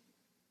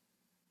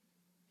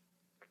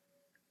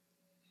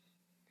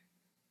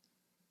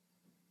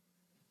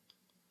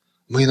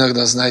 Мы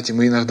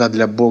иногда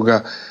для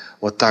Бога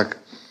вот так,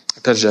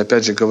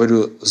 опять же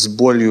говорю с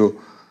болью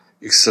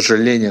и с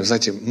сожалением,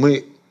 знаете,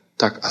 мы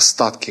так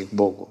остатки к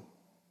Богу.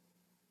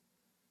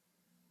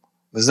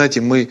 Вы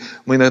знаете, мы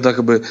иногда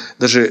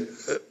даже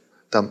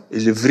там,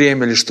 или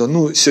время, или что,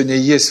 сегодня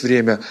есть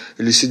время,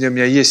 или сегодня у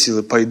меня есть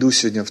силы, пойду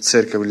сегодня в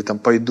церковь, или там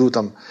пойду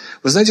там.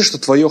 Вы знаете, что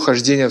твое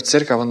хождение в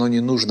церковь, оно не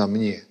нужно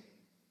мне.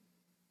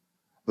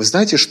 Вы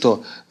знаете,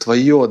 что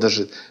твой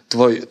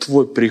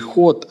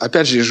приход,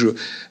 опять же,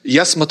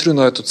 я смотрю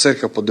на эту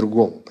церковь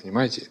по-другому,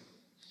 понимаете?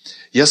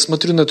 Я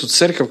смотрю на эту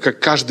церковь, как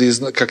каждый из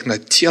нас, как на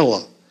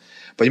тело.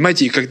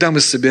 Понимаете, и когда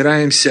мы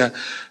собираемся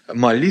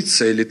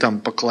молиться или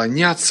там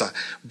поклоняться,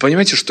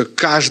 понимаете, что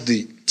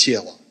каждый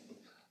тело.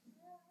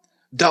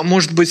 Да,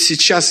 может быть,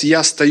 сейчас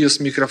я стою с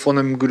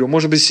микрофоном и говорю,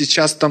 может быть,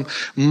 сейчас там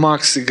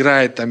Макс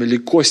играет там, или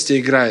Костя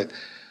играет.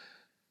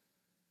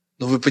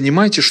 Но вы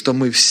понимаете, что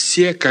мы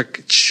все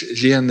как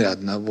члены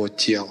одного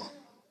тела.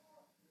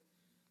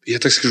 Я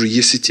так скажу,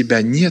 если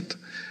тебя нет,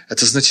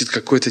 это значит,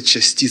 какой-то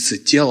частица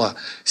тела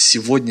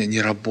сегодня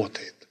не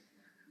работает.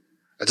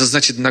 Это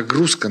значит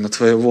нагрузка на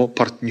твоего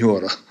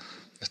партнера,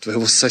 на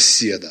твоего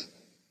соседа.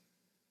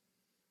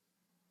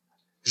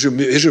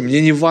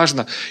 Мне не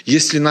важно,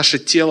 если наше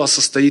тело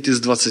состоит из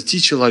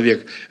 20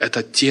 человек,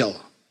 это тело.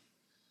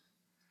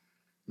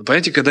 Но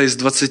понимаете, когда из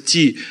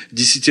 20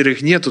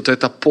 10 нету, то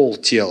это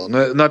полтела.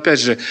 Но опять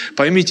же,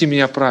 поймите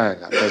меня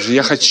правильно. Опять же,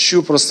 я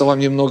хочу просто вам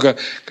немного,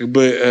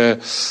 это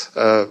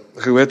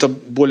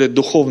более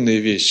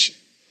духовные вещи.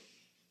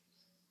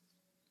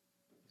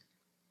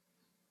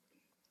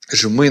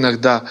 Мы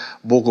иногда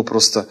Богу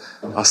просто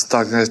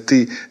оставляем.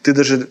 Ты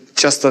даже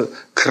часто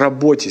к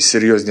работе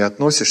серьезнее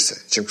относишься,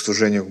 чем к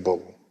служению к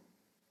Богу.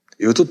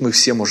 И вот тут мы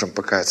все можем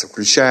покаяться,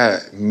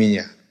 включая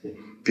меня,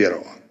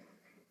 первого.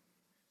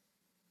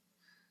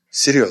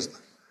 Серьезно.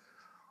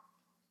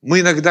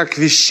 Мы иногда к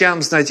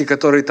вещам, знаете,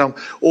 которые там,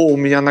 у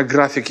меня на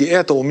графике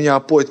это, у меня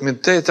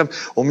аппоинтмент это,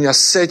 у меня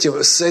с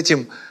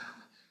этим.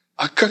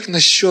 А как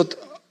насчет,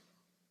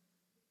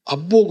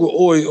 Богу,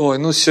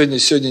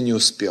 сегодня не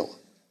успел.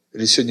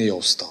 Или сегодня я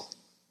устал.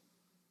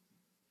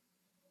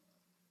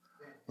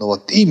 Но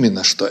вот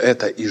именно, что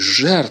это и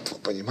жертва,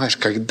 понимаешь,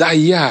 когда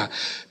я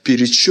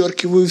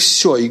перечеркиваю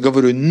все и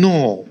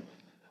говорю,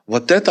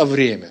 вот это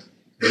время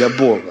для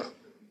Бога.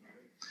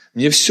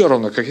 Мне все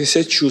равно, как я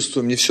себя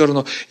чувствую, мне все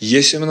равно,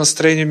 если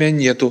настроения у меня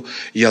нету,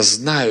 я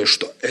знаю,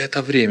 что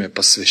это время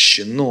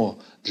посвящено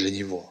для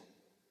Него.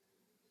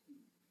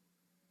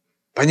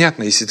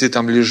 Понятно, если ты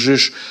там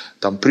лежишь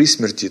там при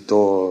смерти,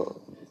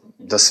 то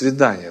до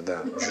свидания,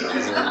 да.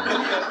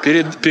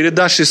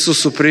 Передашь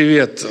Иисусу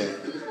привет.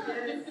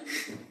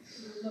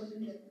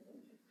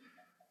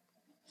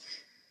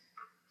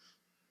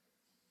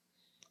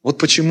 Вот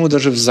почему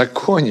даже в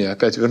законе,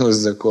 опять вернусь к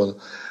закону,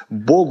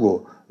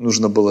 Богу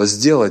нужно было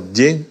сделать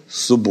день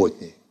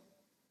субботний.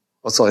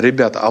 Он сказал,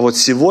 ребята, а вот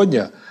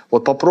сегодня,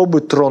 вот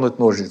попробуй тронуть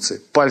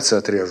ножницы, пальцы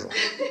отрежу.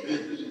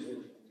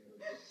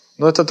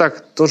 Но это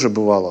так тоже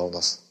бывало у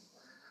нас.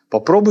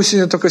 Попробуй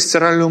сегодня только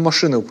стиральную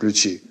машину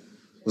включи.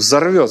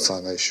 Взорвется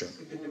она еще.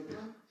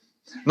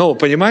 Но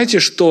понимаете,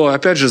 что,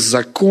 опять же,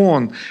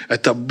 закон,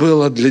 это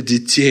было для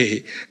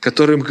детей,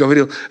 которым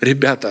говорил,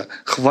 ребята,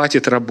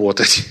 хватит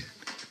работать.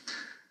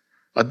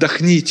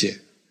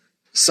 Отдохните.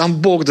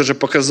 Сам Бог даже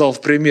показал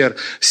в пример,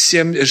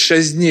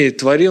 6 дней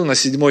творил, на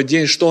 7-й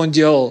день, что Он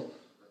делал?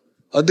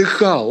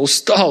 Отдыхал,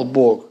 устал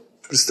Бог.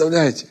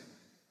 Представляете?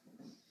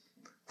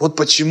 Вот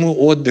почему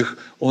отдых,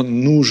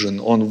 он нужен,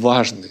 он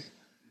важный.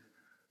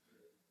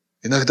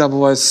 Иногда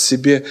бывает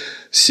себе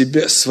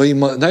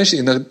знаешь,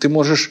 иногда ты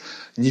можешь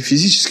не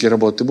физически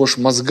работать, ты можешь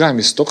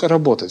мозгами столько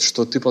работать,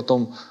 что ты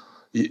потом...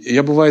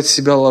 Я бывает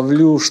себя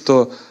ловлю,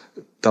 что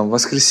там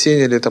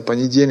воскресенье, или это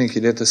понедельник,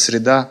 или это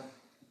среда,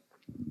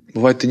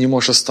 бывает ты не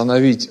можешь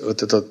остановить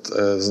вот этот,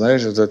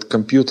 знаешь, вот этот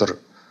компьютер,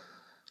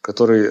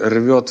 который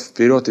рвет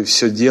вперед и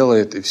все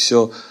делает, и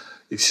все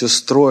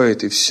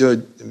строит, и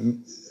все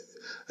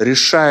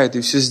решает,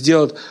 и все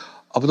сделает,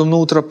 а потом на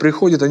утро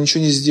приходит, а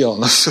ничего не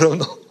сделано все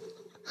равно.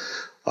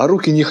 А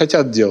руки не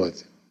хотят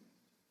делать.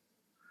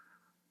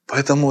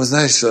 Поэтому,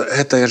 знаешь,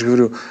 это, я же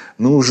говорю,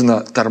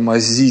 нужно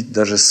тормозить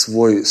даже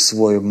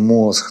свой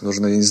мозг.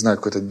 Нужно, я не знаю,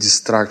 какой-то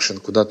дистракшн,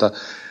 куда-то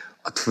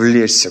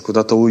отвлечься,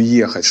 куда-то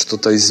уехать,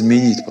 что-то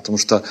изменить. Потому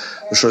что,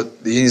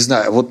 я не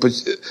знаю, вот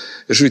я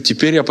говорю,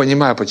 теперь я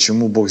понимаю,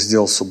 почему Бог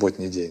сделал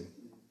субботний день.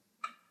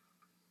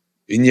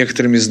 И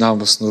некоторым из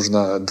нас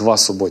нужно 2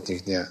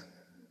 субботних дня.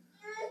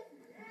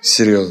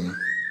 Серьезно.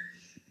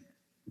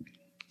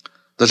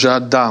 Даже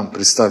Адам,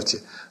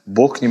 представьте,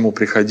 Бог к нему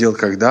приходил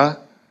когда?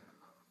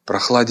 В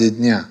прохладе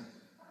дня.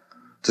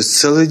 То есть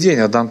целый день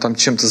Адам там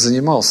чем-то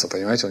занимался,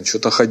 понимаете? Он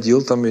что-то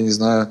ходил там, я не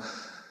знаю,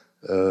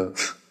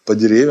 по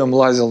деревьям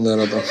лазил,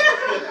 наверное, там.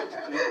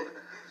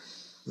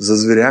 За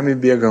зверями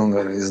бегал,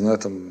 наверное, не знаю,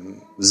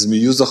 там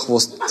змею за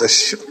хвост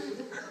тащил.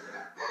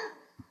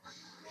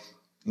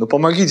 Ну,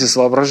 помогите с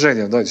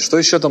воображением, давайте. Что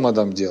еще там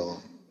Адам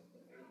делал?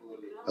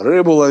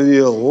 Рыбу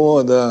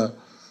ловил, да.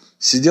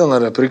 Сидел,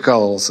 наверное,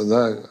 прикалывался,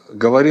 да.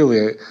 Говорил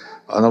ей,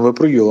 она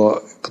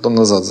выпрыгивала, потом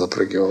назад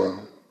запрыгивала.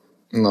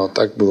 Но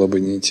так было бы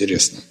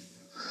неинтересно.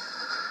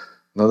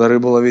 Надо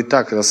рыбу ловить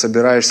так, когда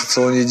собираешься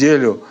целую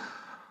неделю,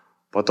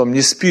 потом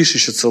не спишь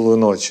еще целую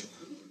ночь.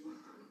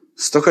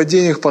 Столько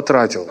денег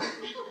потратил.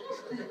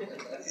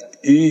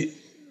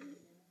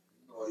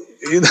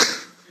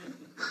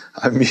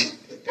 Аминь.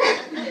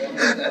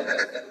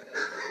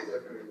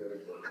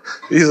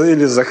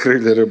 Или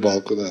закрыли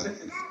рыбалку, да.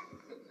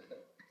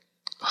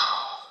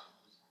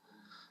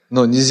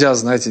 Но нельзя,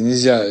 знаете,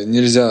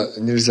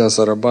 нельзя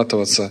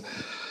зарабатываться,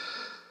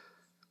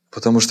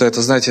 потому что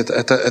это, знаете,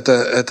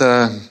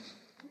 это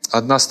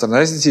одна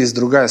сторона. Знаете, есть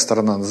другая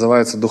сторона,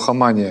 называется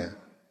духомания.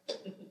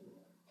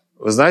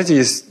 Вы знаете,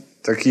 есть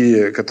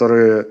такие,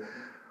 которые,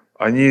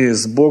 они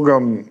с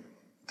Богом,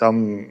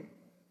 там,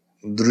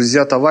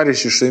 друзья,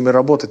 товарищи, что ими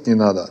работать не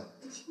надо.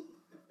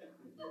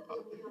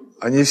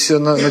 Они все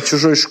на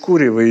чужой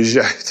шкуре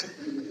выезжают.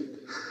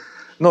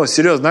 Но,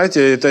 серьезно,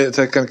 знаете,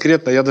 это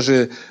конкретно, я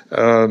даже,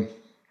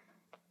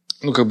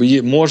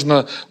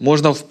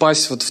 можно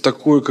впасть вот в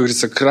такую, как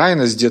говорится,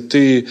 крайность, где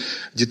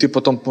ты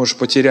потом можешь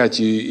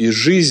потерять и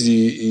жизнь,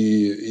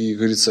 и, как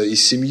говорится, и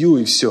семью,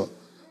 и все.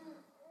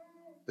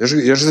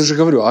 Я же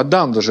говорю,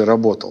 Адам даже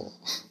работал.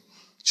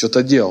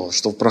 Что-то делал,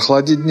 что в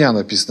прохладе дня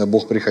написано,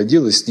 Бог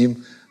приходил и с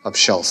ним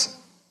общался.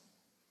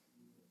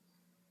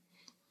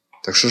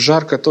 Так что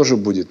жарко тоже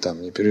будет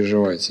там, не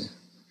переживайте.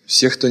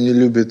 Все, кто не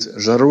любит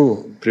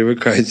жару,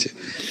 привыкайте.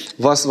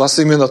 Вас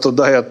именно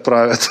туда и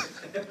отправят.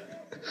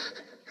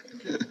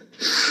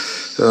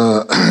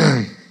 Но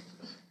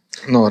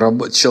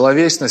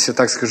человечность, я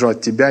так скажу,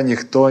 от тебя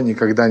никто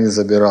никогда не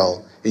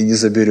забирал и не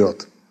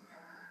заберет.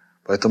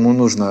 Поэтому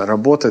нужно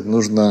работать,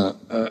 нужно,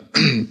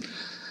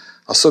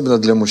 особенно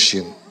для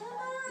мужчин.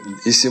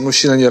 Если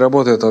мужчина не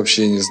работает,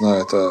 вообще не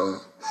знаю,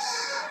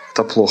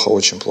 это плохо,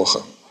 очень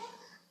плохо.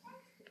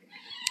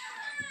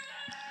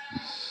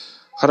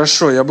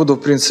 Хорошо, я буду,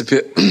 в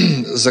принципе,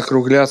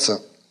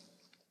 закругляться.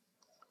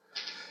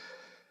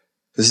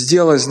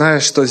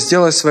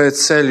 Сделай своей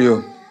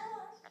целью,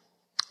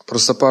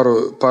 просто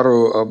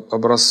пару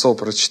образцов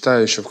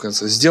прочитаю еще в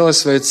конце. Сделай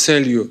своей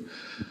целью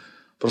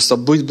просто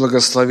быть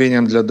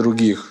благословением для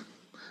других,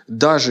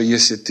 даже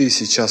если ты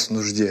сейчас в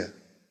нужде.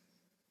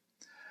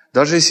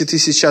 Даже если ты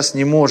сейчас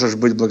не можешь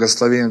быть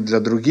благословением для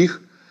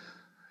других,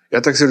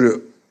 я так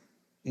говорю,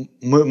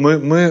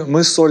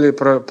 мы с Олей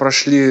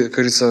прошли, как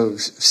говорится,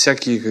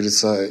 всякие, как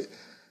говорится,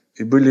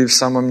 и были в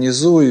самом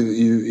низу,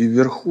 и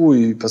вверху,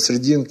 и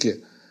посерединке.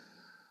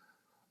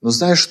 Но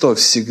знаешь что,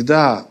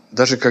 всегда,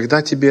 даже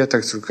когда тебе,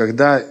 так сказать,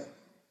 когда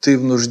ты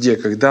в нужде,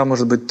 когда,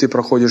 может быть, ты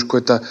проходишь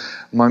какой-то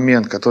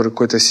момент,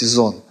 какой-то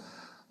сезон,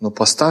 но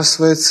поставь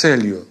своей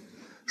целью,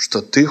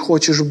 что ты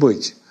хочешь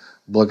быть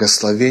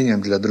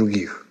благословением для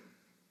других.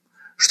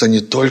 Что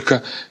не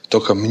только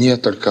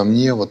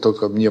мне, вот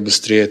только мне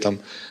быстрее там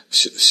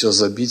все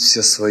забить,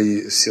 все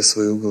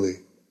свои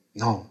углы.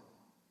 Но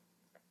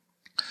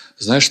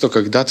знаешь, что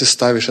когда ты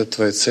ставишь это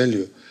твоей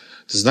целью,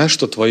 ты знаешь,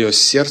 что твое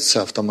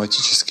сердце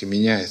автоматически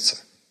меняется.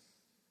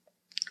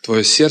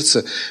 Твое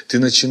сердце, ты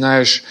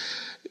начинаешь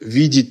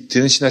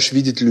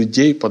видеть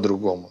людей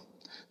по-другому.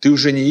 Ты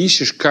уже не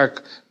ищешь,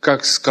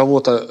 как с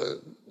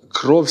кого-то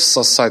кровь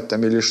сосать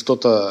там или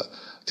что-то.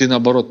 Ты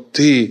наоборот,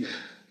 ты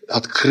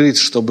открыт,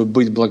 чтобы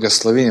быть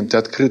благословением, ты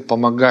открыт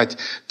помогать,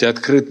 ты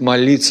открыт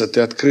молиться,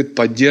 ты открыт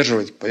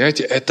поддерживать.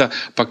 Понимаете, это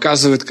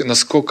показывает,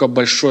 насколько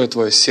большое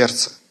твое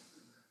сердце.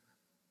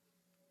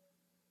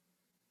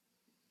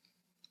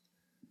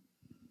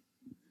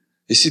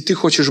 Если ты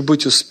хочешь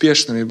быть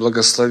успешным и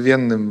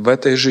благословенным в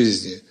этой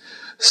жизни,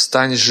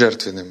 стань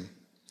жертвенным.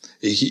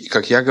 И,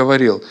 как я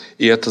говорил,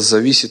 и это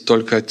зависит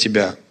только от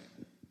тебя.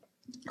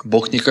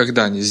 Бог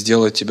никогда не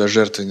сделает тебя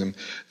жертвенным.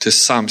 Ты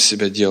сам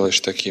себя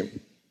делаешь таким.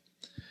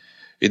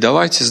 И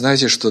давайте,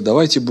 знаете что,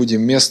 давайте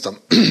будем местом,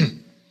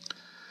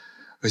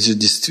 где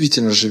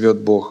действительно живет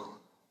Бог.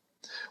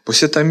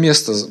 Пусть это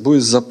место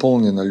будет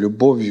заполнено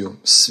любовью,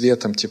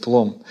 светом,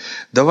 теплом.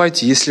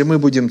 Давайте, если мы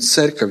будем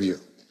церковью,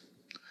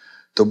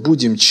 то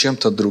будем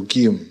чем-то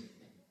другим.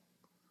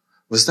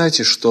 Вы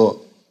знаете,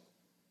 что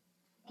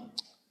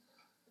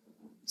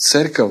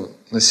церковь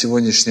на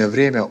сегодняшнее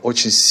время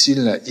очень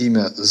сильно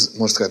имя,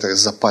 можно сказать так,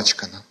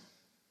 запачкано.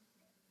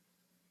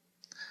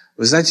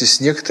 Вы знаете, с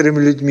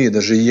некоторыми людьми,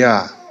 даже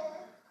я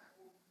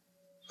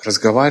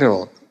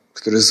разговаривал,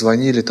 которые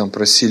звонили, там,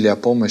 просили о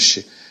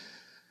помощи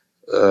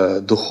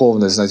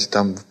духовной, знаете,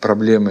 там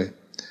проблемы.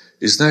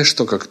 И знаешь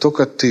что, как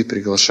только ты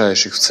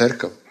приглашаешь их в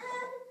церковь,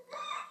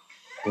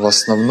 в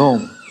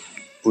основном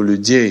у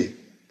людей,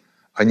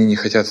 они не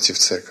хотят идти в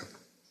церковь.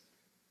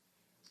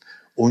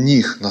 У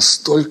них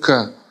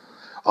настолько...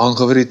 А он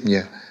говорит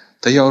мне,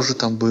 да я уже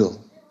там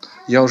был,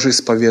 я уже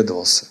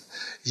исповедовался,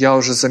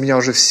 за меня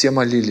уже все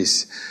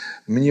молились,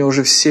 мне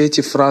уже все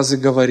эти фразы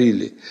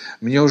говорили,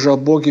 мне уже о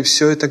Боге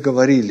все это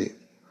говорили.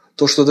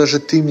 То, что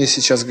даже ты мне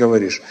сейчас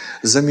говоришь,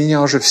 за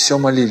меня уже все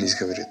молились,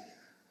 говорит.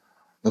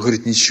 Но,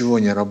 говорит, ничего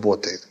не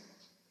работает.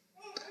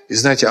 И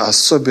знаете,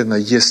 особенно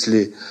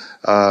если...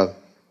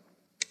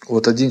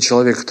 вот один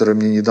человек, который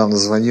мне недавно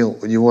звонил,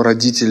 у него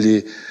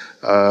родители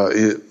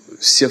и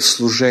все в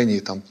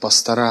служении, там,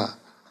 пастора.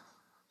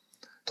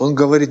 То он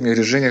говорит мне,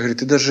 говорит, Женя,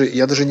 говорит,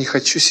 я даже не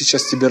хочу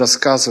сейчас тебе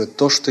рассказывать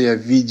то, что я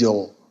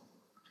видел,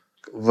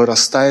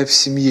 вырастая в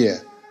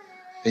семье.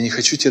 Я не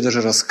хочу тебе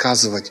даже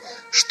рассказывать,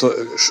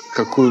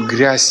 какую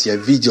грязь я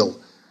видел,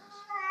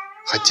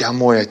 хотя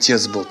мой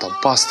отец был там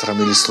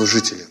пастором или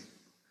служителем.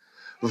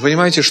 Вы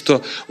понимаете,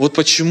 что вот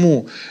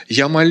почему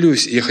я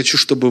молюсь, я хочу,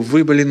 чтобы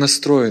вы были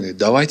настроены.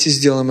 Давайте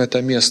сделаем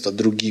это место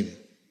другим.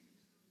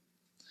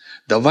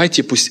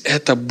 Давайте, пусть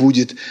это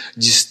будет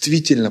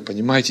действительно,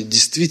 понимаете,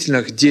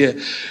 действительно, где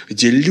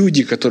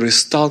люди, которые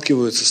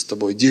сталкиваются с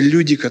тобой, где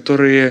люди,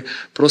 которые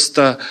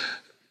просто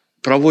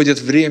проводят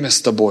время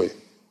с тобой,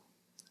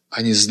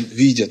 они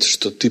видят,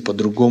 что ты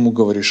по-другому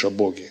говоришь о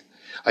Боге.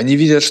 Они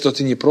видят, что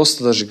ты не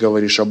просто даже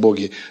говоришь о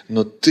Боге,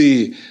 но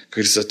ты, как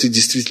говорится, ты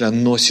действительно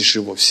носишь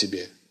Его в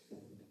себе.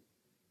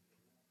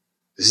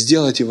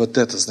 Сделайте вот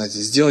это, знаете,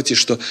 сделайте,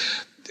 что,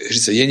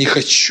 говорится, я не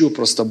хочу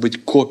просто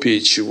быть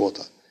копией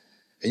чего-то.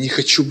 Я не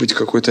хочу быть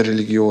какой-то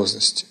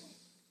религиозности.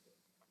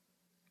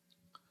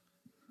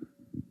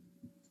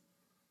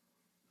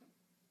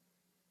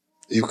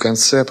 И в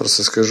конце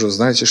просто скажу,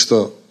 знаете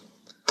что,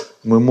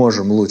 мы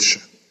можем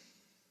лучше.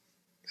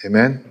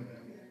 Аминь.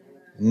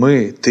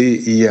 Мы, ты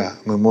и я,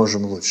 мы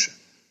можем лучше.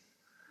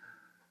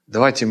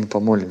 Давайте мы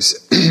помолимся.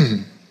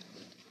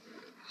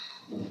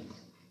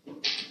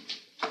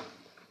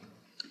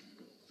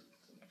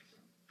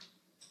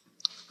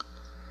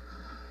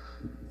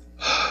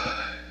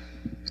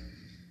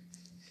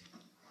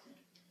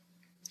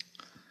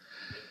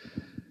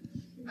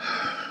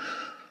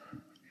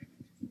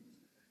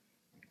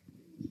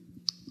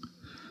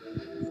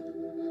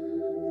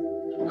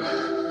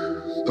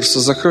 Просто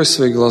закрой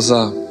свои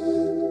глаза.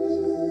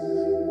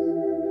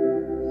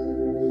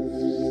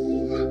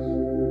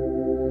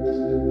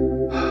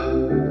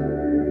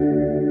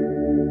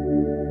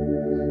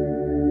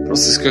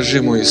 Просто скажи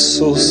ему: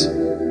 Иисус,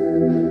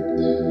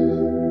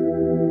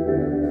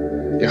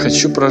 я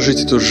хочу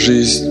прожить эту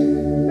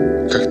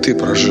жизнь, как Ты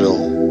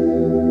прожил.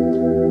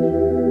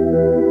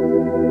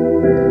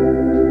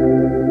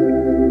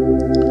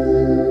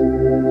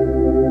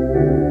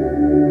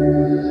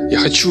 Я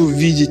хочу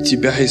увидеть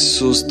Тебя,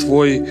 Иисус,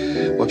 Твой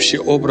вообще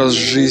образ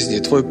жизни,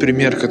 Твой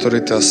пример, который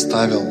Ты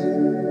оставил.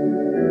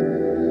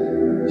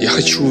 Я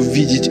хочу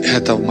увидеть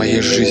это в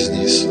моей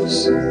жизни,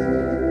 Иисус.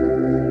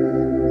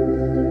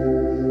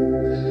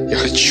 Я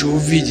хочу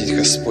увидеть,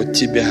 Господь,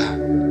 Тебя.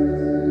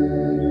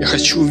 Я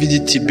хочу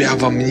увидеть Тебя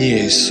во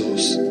мне,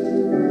 Иисус.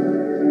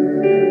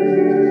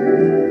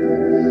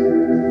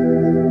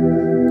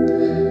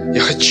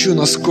 Я хочу,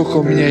 насколько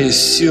у меня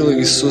есть силы,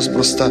 Иисус,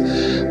 просто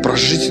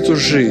прожить эту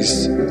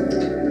жизнь,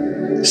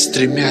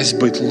 стремясь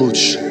быть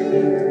лучше.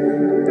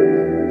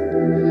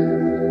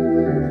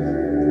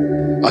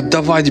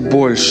 Отдавать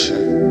больше.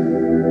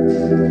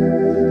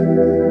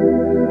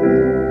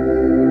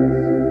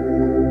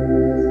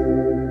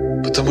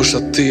 Потому что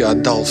Ты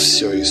отдал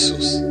все,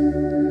 Иисус.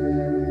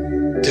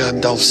 Ты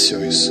отдал все,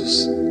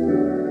 Иисус.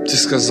 Ты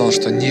сказал,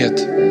 что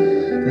нет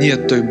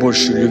той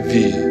большей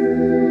любви,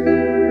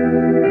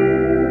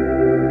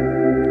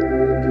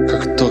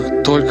 как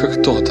только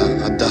кто-то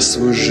отдаст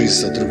свою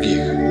жизнь за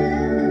других.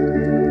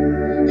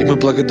 И мы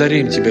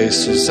благодарим Тебя,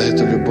 Иисус, за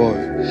эту любовь.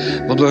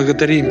 Мы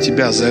благодарим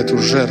Тебя за эту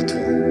жертву,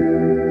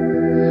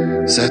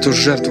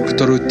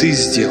 которую Ты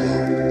сделал.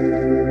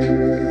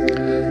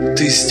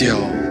 Ты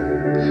сделал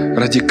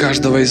ради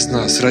каждого из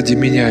нас, ради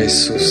меня,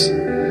 Иисус.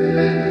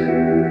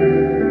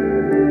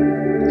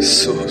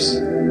 Иисус,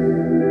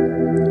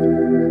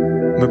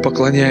 мы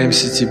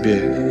поклоняемся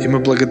Тебе, и мы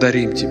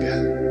благодарим Тебя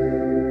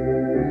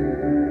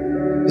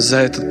за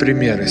этот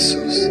пример,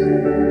 Иисус.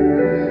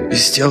 И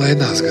сделай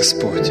нас,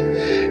 Господь.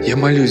 Я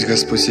молюсь,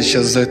 Господь,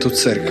 сейчас за эту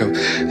церковь.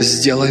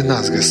 Сделай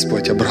нас,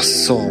 Господь,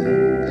 образцом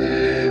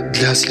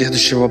для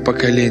следующего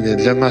поколения,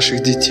 для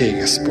наших детей,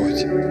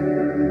 Господь.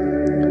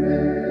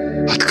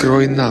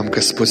 Открой нам,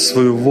 Господь,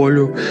 свою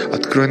волю,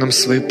 открой нам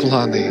свои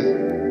планы.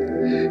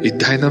 И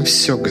дай нам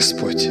все,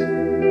 Господь.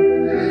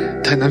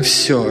 Дай нам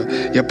все.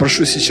 Я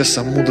прошу сейчас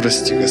о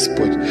мудрости,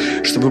 Господь,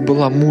 чтобы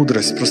была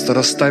мудрость просто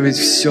расставить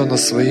все на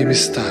свои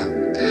места.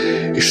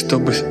 И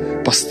чтобы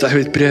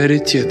поставить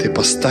приоритеты,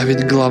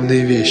 поставить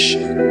главные вещи.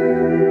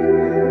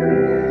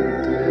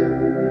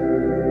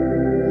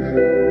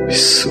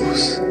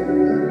 Иисус,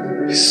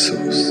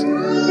 Иисус,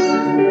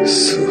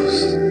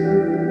 Иисус.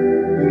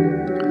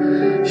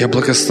 Я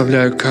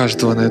благословляю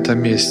каждого на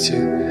этом месте.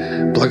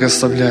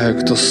 Благословляю,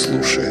 кто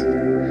слушает.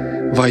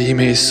 Во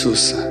имя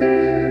Иисуса.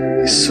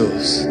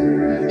 Иисус.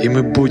 И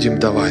мы будем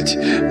давать.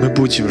 Мы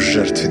будем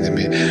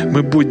жертвенными.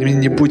 Мы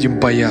не будем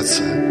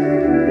бояться.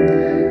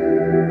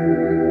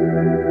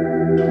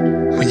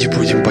 Мы не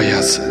будем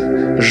бояться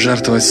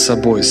жертвовать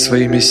собой,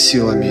 своими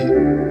силами.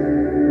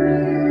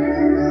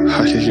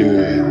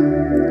 Аллилуйя.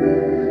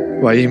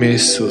 Во имя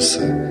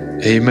Иисуса.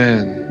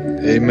 Аминь.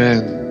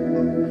 Аминь.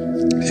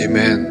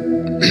 Аминь.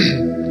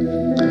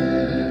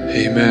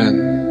 Аминь.